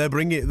announced that they're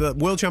bringing the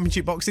World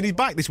Championship Boxing is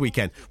back this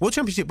weekend. World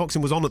Championship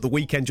Boxing was on at the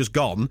weekend just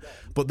gone,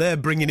 but they're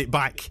bringing it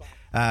back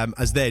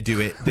as they do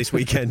it this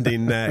weekend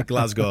in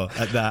Glasgow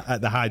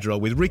at the Hydro,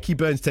 with Ricky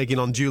Burns taking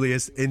on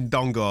Julius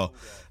Indongo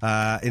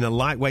in a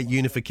lightweight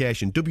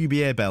unification.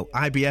 WBA belt,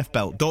 IBF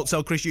belt. Don't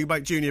sell Chris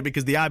Eubank Jr.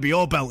 because the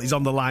IBO belt is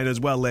on the line as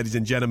well, ladies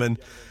and gentlemen.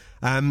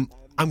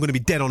 I'm going to be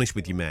dead honest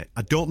with you, mate.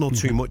 I don't know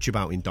too much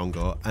about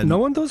Indongo. And no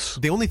one does.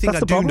 The only thing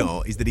I do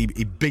know is that he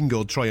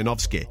bingoed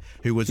Trojanovski,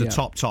 who was a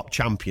top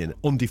champion,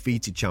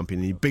 undefeated champion,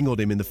 and he bingoed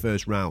him in the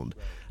first round.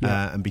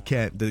 And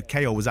became the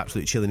KO was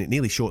absolutely chilling. It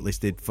nearly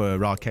shortlisted for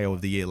RKO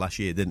of the year last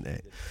year, didn't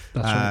it?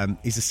 That's right.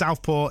 He's a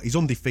southpaw. He's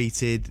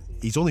undefeated.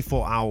 He's only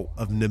fought out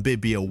of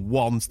Namibia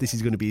once. This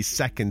is going to be his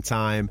second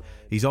time.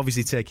 He's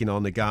obviously taking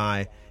on a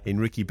guy in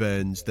Ricky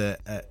Burns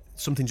that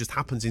something just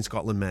happens in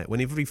Scotland, mate.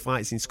 Whenever he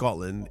fights in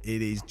Scotland,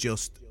 it's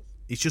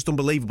just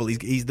unbelievable.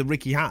 He's the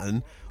Ricky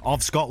Hatton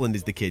of Scotland,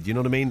 is the kid. You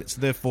know what I mean?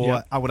 So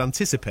therefore, I would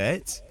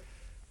anticipate,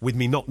 with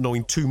me not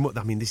knowing too much,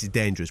 I mean, this is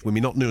dangerous, with me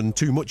not knowing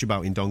too much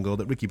about Indongo,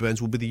 that Ricky Burns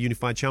will be the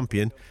unified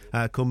champion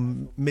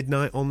come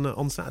midnight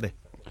on Saturday.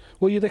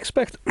 Well, you'd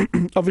expect,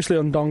 obviously,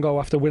 Indongo,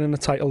 after winning the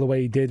title the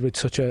way he did with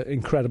such an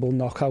incredible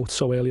knockout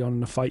so early on in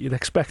the fight, you'd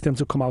expect him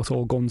to come out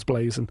all guns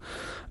blazing.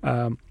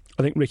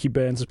 I think Ricky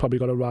Burns has probably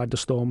got to ride the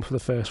storm for the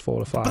first 4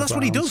 or 5 But that's rounds.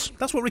 what he does.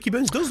 That's what Ricky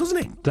Burns does, doesn't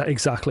he?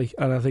 Exactly.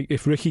 And I think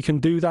if Ricky can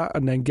do that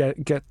and then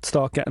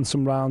start getting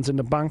some rounds in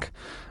the bank,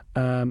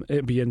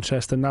 it'd be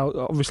interesting. Now,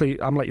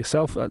 obviously, I'm like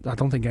yourself. I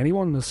don't think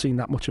anyone has seen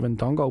that much of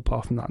Indongo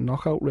apart from that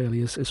knockout, really.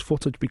 His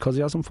footage, because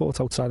he hasn't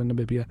fought outside of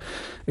Namibia,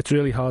 it's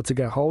really hard to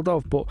get hold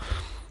of. But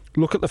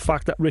look at the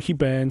fact that Ricky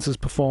Burns'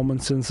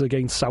 performances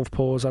against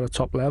southpaws at a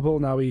top level.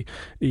 Now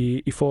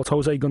he fought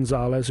Jose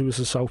Gonzalez, who was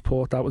a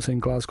southpaw. That was in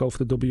Glasgow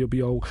for the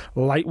WBO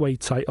lightweight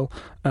title,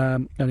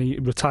 and he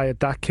retired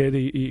that kid.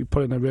 He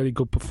put in a really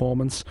good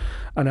performance,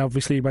 and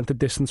obviously he went the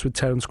distance with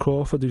Terence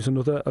Crawford, who's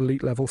another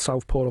elite level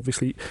southpaw.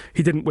 Obviously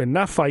he didn't win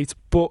that fight,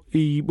 but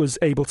he was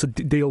able to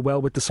deal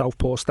well with the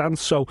southpaw stance.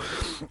 So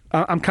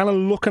I'm kind of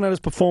looking at his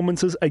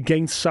performances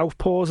against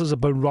southpaws as a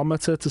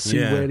barometer to see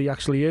where he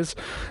actually is.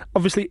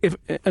 Obviously, if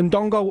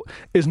Indongo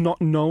is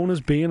not known as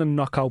being a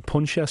knockout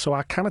puncher, so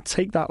I kind of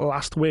take that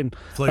last win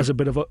as a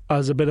bit of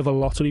a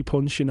lottery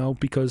punch, you know,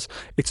 because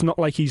it's not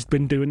like he's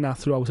been doing that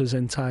throughout his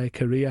entire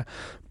career.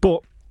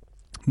 But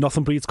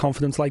nothing breeds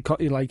confidence like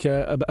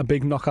a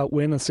big knockout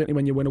win, and certainly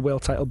when you win a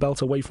world title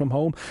belt away from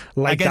home,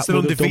 like against that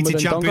an undefeated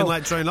champion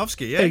like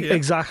Trojanovski.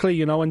 Exactly.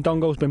 You know, and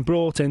Indongo's been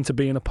brought in to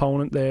be an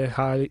opponent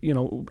there. You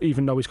know,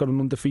 even though he's got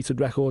an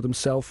undefeated record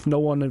himself, no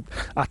one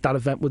at that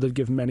event would have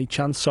given him any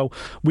chance. So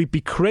we'd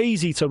be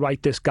crazy to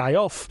write this guy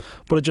off.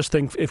 But I just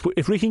think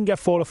if we can get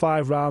 4 or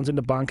 5 rounds in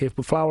the bank, if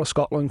the Flower of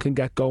Scotland can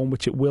get going,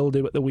 which it will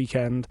do at the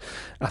weekend,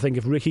 I think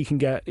if Ricky can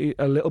get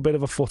a little bit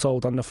of a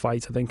foothold on the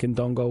fight, I think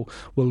Indongo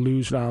will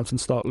lose rounds and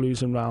start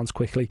losing rounds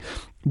quickly.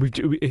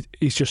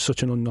 He's just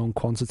such an unknown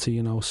quantity,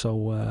 you know.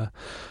 So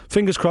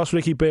fingers crossed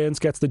Ricky Burns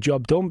gets the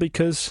job done,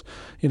 because,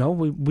 you know,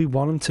 we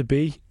want him to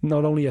be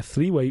not only a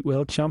 3-weight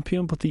world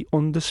champion, but the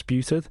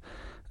undisputed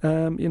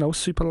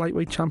super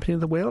lightweight champion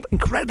of the world.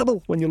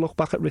 Incredible when you look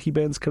back at Ricky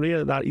Burns'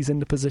 career that he's in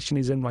the position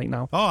he's in right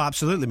now. Oh,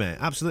 absolutely, mate.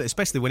 Absolutely.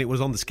 Especially when it was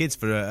on the skids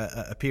for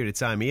a period of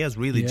time. He has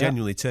really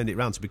genuinely turned it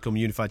around to become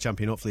unified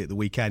champion, hopefully at the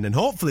weekend. And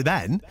hopefully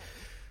then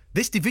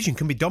this division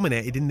can be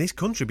dominated in this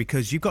country,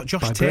 because you've got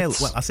Josh Taylor.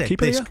 Well, I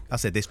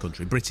said this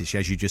country, British,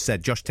 as you just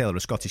said. Josh Taylor, a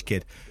Scottish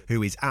kid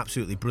who is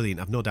absolutely brilliant.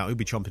 I've no doubt he'll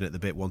be chomping at the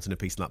bit, wanting a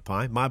piece of that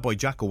pie. My boy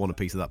Jack will want a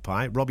piece of that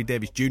pie. Robbie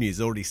Davis Jr. has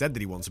already said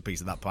that he wants a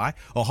piece of that pie.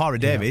 O'Hara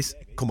Davis,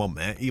 come on,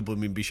 mate. He'll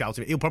be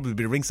shouting. He'll probably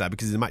be ringside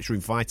because he's a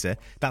matchroom fighter.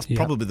 That's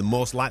probably the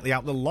most likely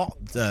out of the lot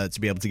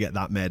to be able to get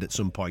that made at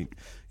some point.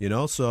 You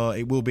know, so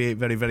it will be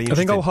very, very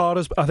interesting.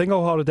 I think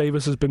O'Hara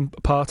Davis has been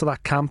part of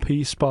that camp.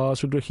 He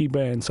spars with Ricky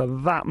Burns, so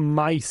that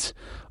might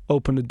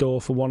open the door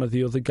for one of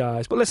the other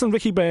guys. But listen,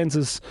 Ricky Burns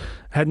is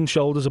head and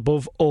shoulders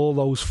above all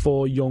those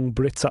 4 young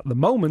Brits at the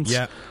moment.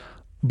 Yeah.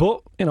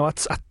 But, you know,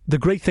 the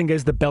great thing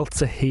is the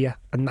belts are here,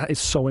 and that is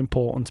so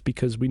important,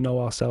 because we know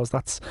ourselves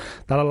that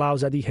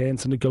allows Eddie Hearn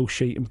to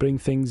negotiate and bring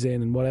things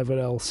in and whatever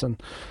else,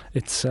 and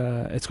it's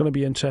going to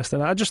be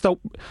interesting. I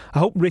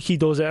hope Ricky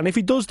does it, and if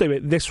he does do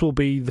it, this will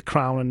be the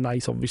crown and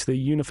night. Obviously,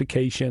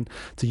 unification,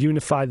 to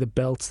unify the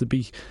belts, to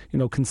be, you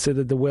know,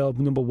 considered the world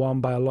number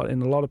 1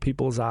 in a lot of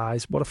people's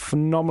eyes. What a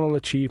phenomenal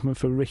achievement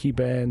for Ricky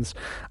Burns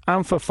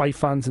and for fight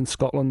fans in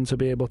Scotland to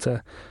be able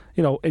to,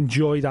 you know,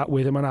 enjoy that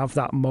with him and have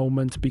that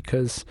moment,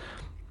 because,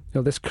 you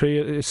know, this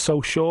career is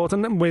so short.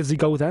 And then where does he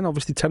go then?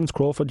 Obviously, Terence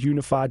Crawford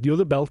unified the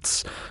other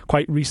belts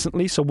quite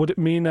recently, so would it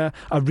mean a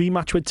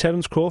rematch with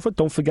Terence Crawford?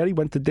 Don't forget, he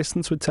went the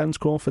distance with Terence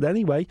Crawford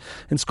anyway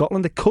in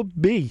Scotland. It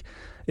could be.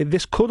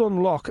 This could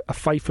unlock a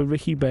fight for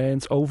Ricky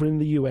Burns over in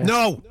the US.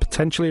 No,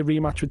 potentially a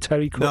rematch with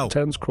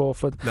Terence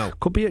Crawford. No,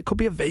 could be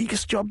a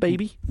Vegas job,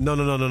 baby.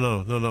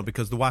 No.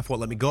 Because the wife won't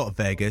let me go to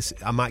Vegas.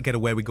 I might get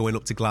away with going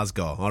up to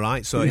Glasgow. All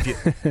right. So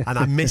and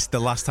I missed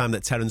the last time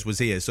that Terence was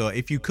here. So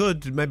if you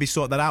could maybe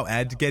sort that out,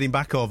 Ed, get him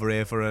back over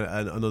here for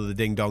another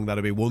ding dong,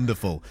 that'd be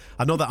wonderful.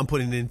 I know that I'm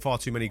putting in far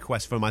too many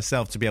requests for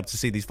myself to be able to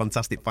see these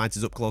fantastic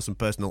fighters up close and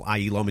personal,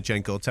 i.e.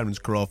 Lomachenko, Terence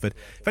Crawford.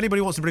 If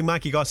anybody wants to bring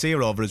Mikey Garcia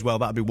over as well,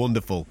 that'd be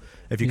wonderful.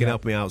 If if you can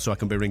help me out so I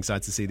can be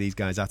ringside to see these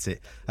guys at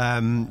it.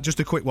 Just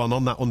a quick one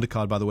on that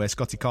undercard, by the way.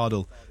 Scotty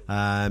Cardle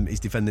is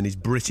defending his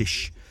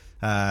British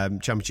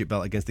championship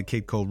belt against a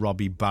kid called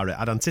Robbie Barrett.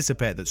 I'd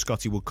anticipate that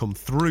Scotty will come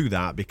through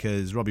that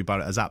because Robbie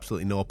Barrett has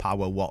absolutely no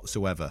power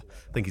whatsoever.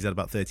 I think he's had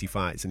about 30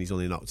 fights and he's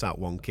only knocked out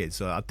one kid.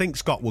 So I think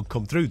Scott would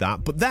come through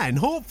that. But then,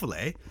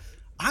 hopefully,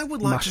 I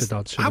would like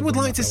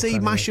to see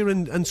Masha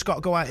and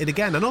Scott go at it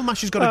again. I know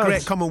Masha's got a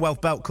great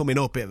Commonwealth belt coming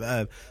up,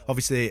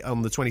 obviously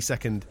on the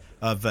 22nd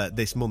of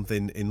this month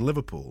in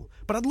Liverpool.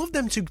 But I'd love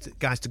them two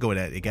guys to go at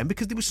it again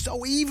because they were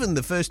so even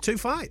the first two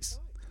fights.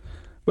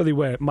 Well, they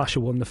were. Masha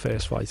won the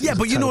first fight. Yeah,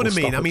 but you know what I mean.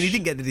 Stoppage. I mean, he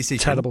didn't get the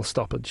decision. Terrible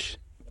stoppage.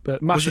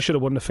 But Masha should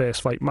have won the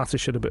first fight. Masha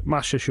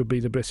should be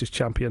the British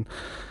champion.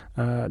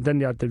 Then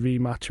you had the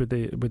rematch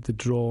with the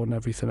draw and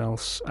everything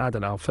else. I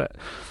don't know.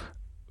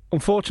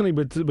 Unfortunately,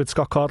 with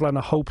Scott Cardle, and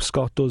I hope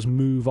Scott does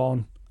move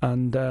on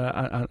and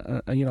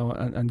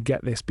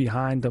get this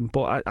behind him.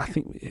 But I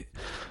think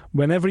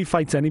whenever he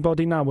fights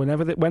anybody now,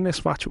 when this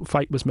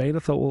fight was made, I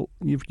thought, well,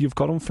 you've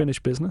got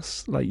unfinished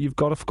business. Like, you've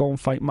got to go and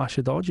fight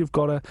Masha Dodge. You've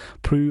got to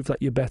prove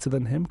that you're better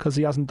than him because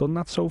he hasn't done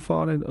that so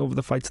far over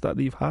the fights that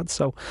they've had.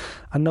 So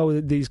I know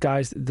that these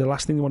guys, the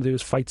last thing they want to do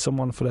is fight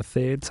someone for a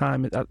third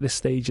time at this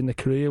stage in the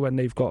career when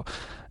they've got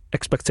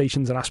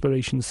expectations and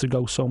aspirations to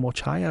go so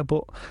much higher.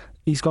 But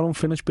he's got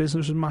unfinished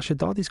business with Masha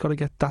Dodd. He's got to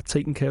get that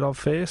taken care of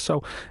first.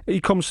 So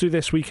he comes through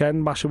this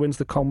weekend. Masha wins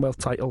the Commonwealth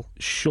title.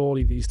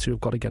 Surely these two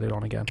have got to get it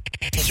on again.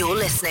 You're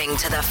listening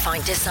to the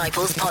Fight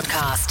Disciples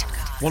podcast.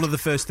 One of the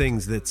first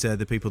things that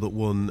the people that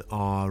won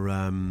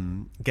our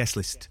guest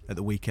list at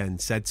the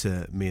weekend said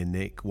to me and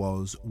Nick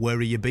was, "Where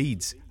are your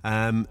beads?"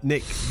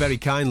 Nick very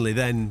kindly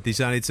then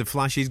decided to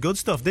flash his good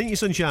stuff, didn't you,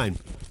 Sunshine?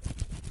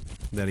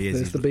 There he is.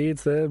 There's the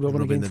beads there,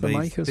 rubbing against the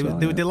mic as well.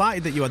 They were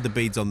delighted that you had the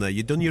beads on there.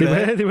 You'd done your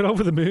hair. They were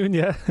over the moon,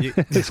 yeah.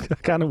 It's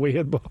kind of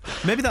weird, but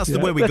maybe that's the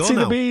way we Let's go see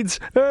now. The beads.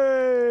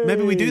 Hey!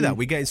 Maybe we do that.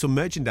 We get some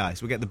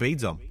merchandise. We get the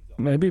beads on.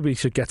 Maybe we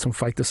should get some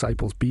Fight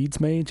Disciples beads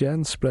made,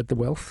 and spread the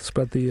wealth,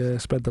 spread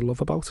the love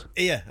about.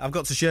 Yeah, I've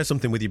got to share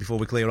something with you before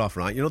we clear off,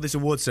 right? You know this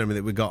award ceremony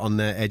that we got on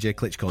AJ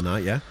Klitschko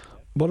night, yeah?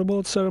 What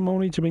award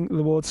ceremony? Do you mean the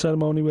award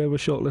ceremony where we're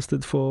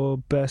shortlisted for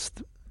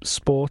best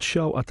sports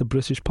show at the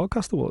British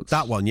Podcast Awards?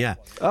 That one, yeah.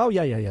 Oh,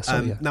 yeah.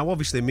 Sorry, yeah. Now,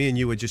 obviously, me and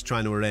you were just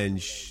trying to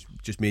arrange,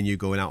 just me and you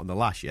going out on the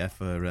lash, yeah,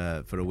 for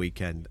a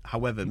weekend.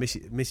 However,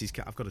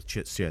 Mrs. I've got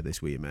to share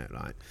this with you, mate,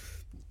 right?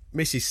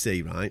 Mrs.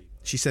 C, right?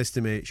 She says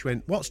to me, she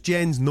went, "What's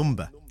Jane's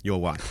number,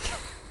 your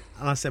wife?"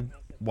 And I said,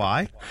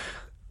 "Why?"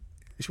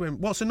 She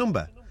went, "What's her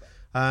number?"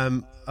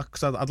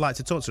 Because I'd like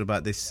to talk to her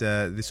about this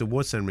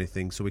award ceremony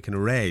thing so we can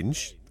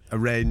arrange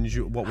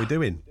what we're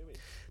doing.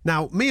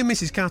 Now, me and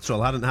Mrs.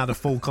 Cattrall hadn't had a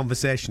full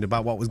conversation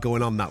about what was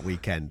going on that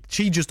weekend.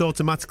 She just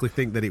automatically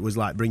think that it was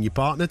like, bring your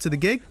partner to the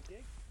gig.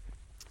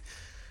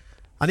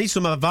 I need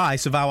some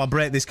advice of how I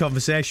break this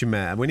conversation,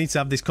 mate. And we need to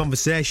have this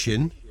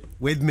conversation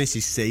with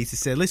Mrs. C to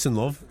say, listen,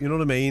 love, you know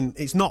what I mean?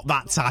 It's not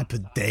that type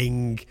of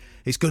thing.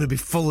 It's going to be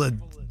full of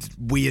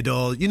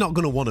weirdo. You're not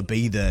going to want to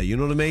be there, you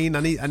know what I mean?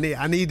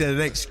 I need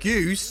an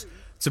excuse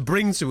to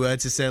bring to her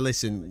to say,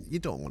 listen, you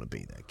don't want to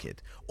be there,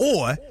 kid.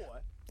 Or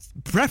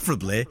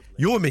preferably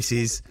your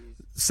missus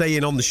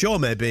saying on the show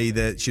maybe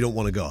that she don't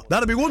want to go.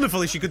 That'd be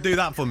wonderful if she could do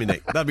that for me,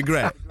 Nick. That'd be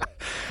great.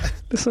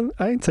 Listen,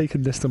 I ain't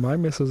taking this to my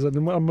missus, and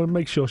I'm going to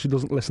make sure she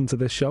doesn't listen to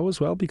this show as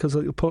well, because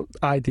it'll put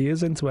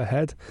ideas into her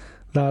head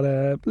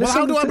that well,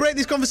 how do I break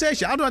this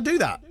conversation? How do I do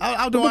that?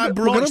 How do I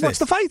broach this? We're going to watch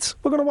the fight.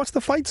 We're going to watch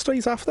the fight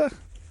straight after.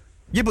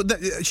 Yeah, but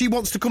she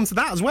wants to come to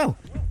that as well.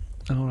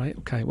 All right,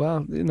 okay.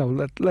 Well,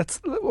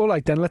 let's all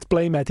right then. Let's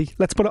blame Eddie.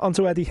 Let's put it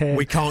onto Eddie here.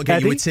 We can't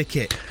get you a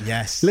ticket.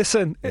 Yes.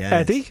 Listen, yes.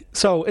 Eddie.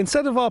 So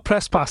instead of our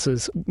press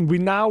passes, we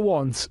now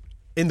want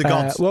in the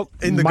gods.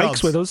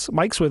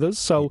 Mike's with us.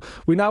 So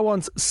we now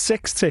want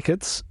 6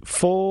 tickets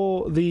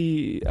for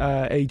the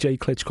AJ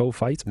Klitschko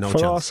fight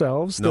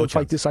ourselves, the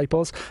Fight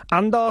Disciples,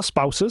 and our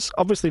spouses.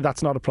 Obviously,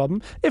 that's not a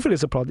problem. If it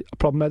is a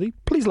problem, Eddie,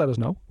 please let us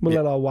know. We'll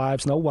let our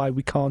wives know why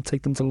we can't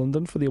take them to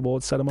London for the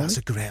awards ceremony. That's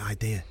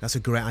a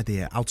great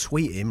idea. I'll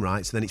tweet him,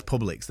 right? So then it's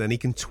public. So then he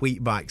can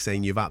tweet back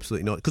saying you've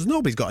absolutely not, because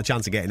nobody's got a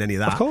chance of getting any of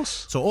that. Of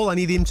course. So all I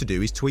need him to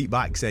do is tweet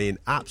back saying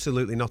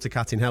absolutely not a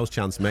cat in hell's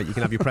chance, mate. You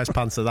can have your press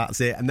panther. That's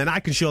it. And then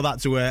I can show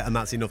that to her, and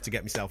that's enough to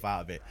get myself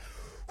out of it.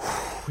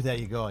 There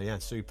you go. Yeah,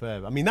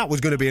 superb. I mean, that was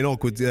going to be an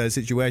awkward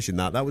situation.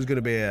 That was going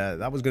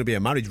to be a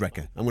marriage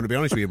wrecker. I'm going to be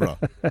honest with you, bro.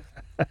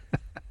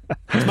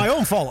 It's my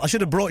own fault. I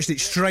should have broached it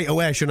straight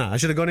away, shouldn't I? I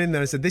should have gone in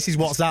there and said, "This is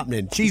what's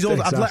happening."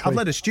 I've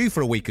let her stew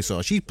for a week or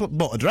so. She's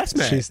bought a dress,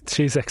 mate.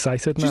 She's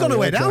excited. She's on her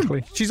way down.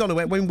 Exactly. She's on her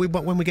way when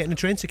we're getting the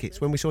train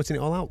tickets, when we're sorting it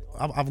all out.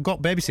 I've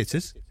got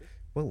babysitters.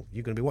 Well,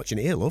 you're going to be watching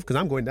it here, love, because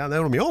I'm going down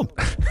there on my own.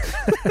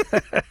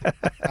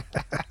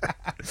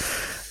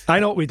 I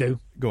know what we do.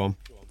 Go on.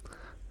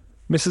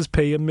 Mrs.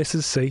 P and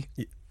Mrs. C.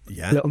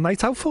 Yeah. Little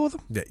night out for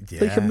them. Yeah.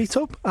 They can meet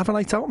up, have a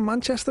night out in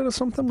Manchester or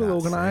something. We'll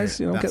organise,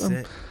 get them.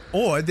 It.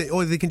 Or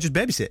they can just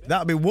babysit.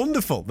 That'd be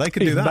wonderful. They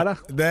could do that. Better.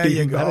 There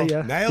you go. Better,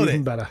 yeah. Nailed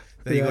Even it. better.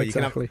 There you go. You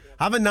exactly. can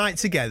have a night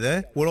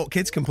together where all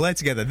kids can play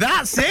together.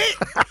 That's it.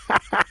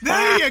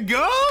 There you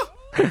go.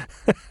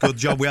 Good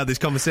job we had this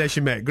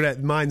conversation, mate. Great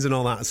minds and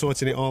all that,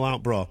 sorting it all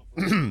out, bro.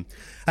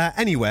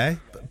 Anyway,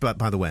 but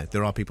by the way,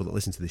 there are people that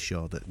listen to this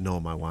show that know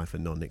my wife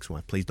and know Nick's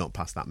wife. Please don't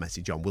pass that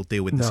message on. We'll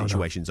deal with the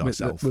situations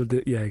ourselves.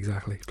 Yeah,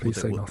 exactly. Please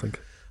say nothing.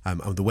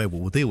 And the way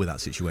we'll deal with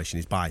that situation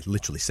is by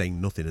literally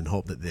saying nothing and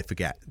hope that they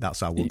forget.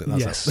 That's how we're going.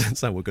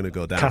 That's how we're going to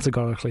go down.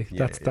 Categorically,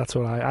 that's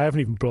what I haven't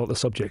even brought the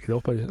subject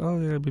up.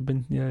 We've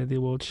been the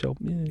awards show.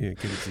 Yeah,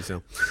 give it to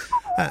yourself.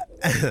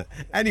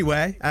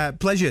 Anyway,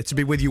 pleasure to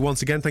be with you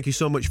once again. Thank you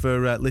so much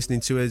for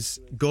listening to us.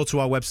 Go to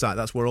our website.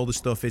 That's where all the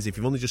stuff is. If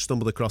you've only just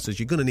stumbled across us,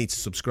 you're going to need to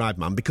subscribe,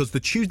 man. Because the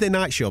Tuesday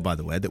night show, by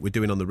the way, that we're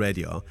doing on the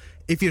radio,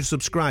 if you're a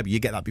subscriber, you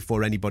get that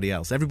before anybody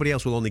else. Everybody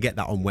else will only get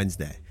that on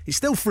Wednesday. It's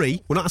still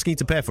free. We're not asking you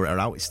to pay for it or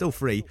out. It's still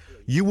free.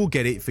 You will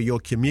get it for your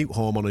commute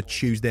home on a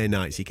Tuesday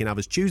night. So you can have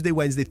us Tuesday,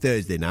 Wednesday,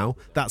 Thursday now.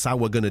 That's how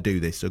we're going to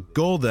do this. So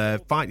go there,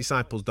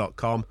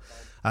 fightdisciples.com,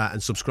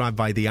 and subscribe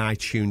via the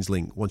iTunes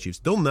link. Once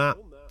you've done that,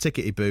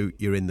 tickety boo,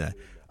 you're in there.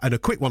 And a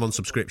quick one on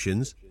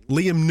subscriptions.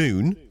 Liam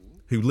Noon,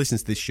 who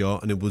listens to this show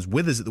and who was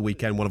with us at the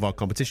weekend, one of our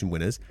competition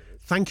winners,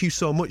 thank you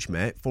so much,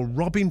 mate, for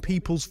robbing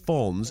people's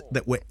phones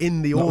that were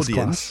in the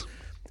audience.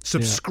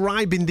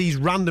 Subscribing these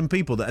random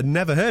people that had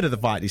never heard of the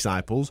Fight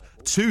Disciples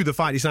to the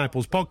Fight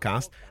Disciples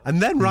podcast,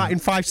 and then writing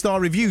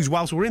 5-star reviews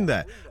whilst we're in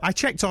there. I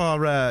checked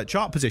our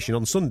chart position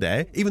on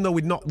Sunday. Even though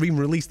we'd not even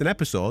released an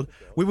episode,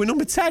 we were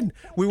number 10.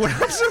 We were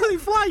absolutely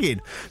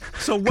flying.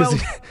 So well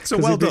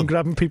done.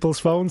 Grabbing people's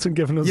phones and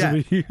giving us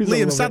reviews.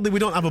 Liam, sadly we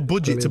don't have a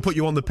budget to put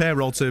you on the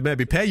payroll to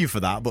maybe pay you for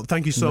that, but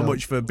thank you so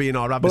much for being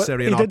our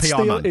adversary and our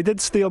PR man. He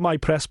did steal my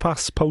press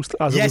pass post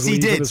as I was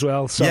leaving as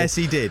well. So yes,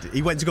 he did.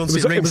 He went to go and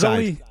sit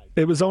ringside.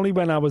 It was only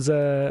when I was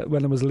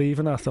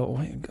leaving, I thought,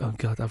 oh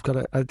God,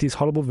 I had these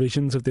horrible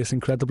visions of this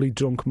incredibly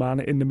drunk man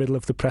in the middle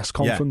of the press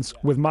conference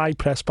with my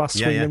press pass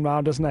swinging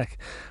round his neck,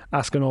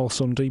 asking all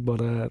sundry.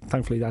 But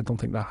thankfully, I don't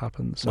think that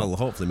happened. So. Well,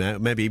 hopefully,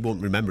 maybe he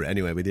won't remember it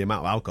anyway with the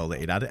amount of alcohol that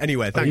he'd had.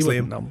 Anyway, thanks,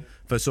 Liam,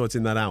 for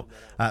sorting that out.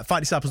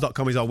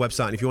 FightDisciples.com is our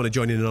website, and if you want to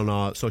join in on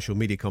our social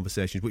media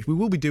conversations, which we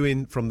will be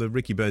doing from the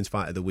Ricky Burns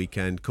fight of the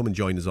weekend, come and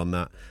join us on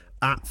that.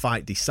 At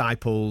Fight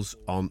Disciples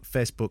on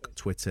Facebook,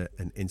 Twitter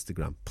and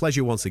Instagram.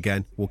 Pleasure once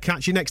again. We'll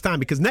catch you next time,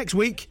 because next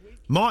week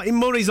Martin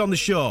Murray's on the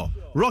show,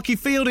 Rocky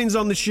Fielding's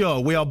on the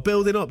show. We are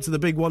building up to the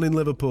big one in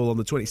Liverpool on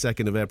the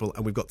 22nd of April,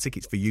 and we've got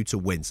tickets for you to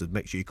win, so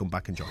make sure you come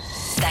back and join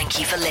us. Thank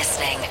you for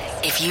listening.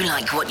 If you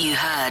like what you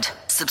heard,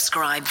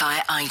 subscribe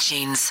via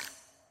iTunes.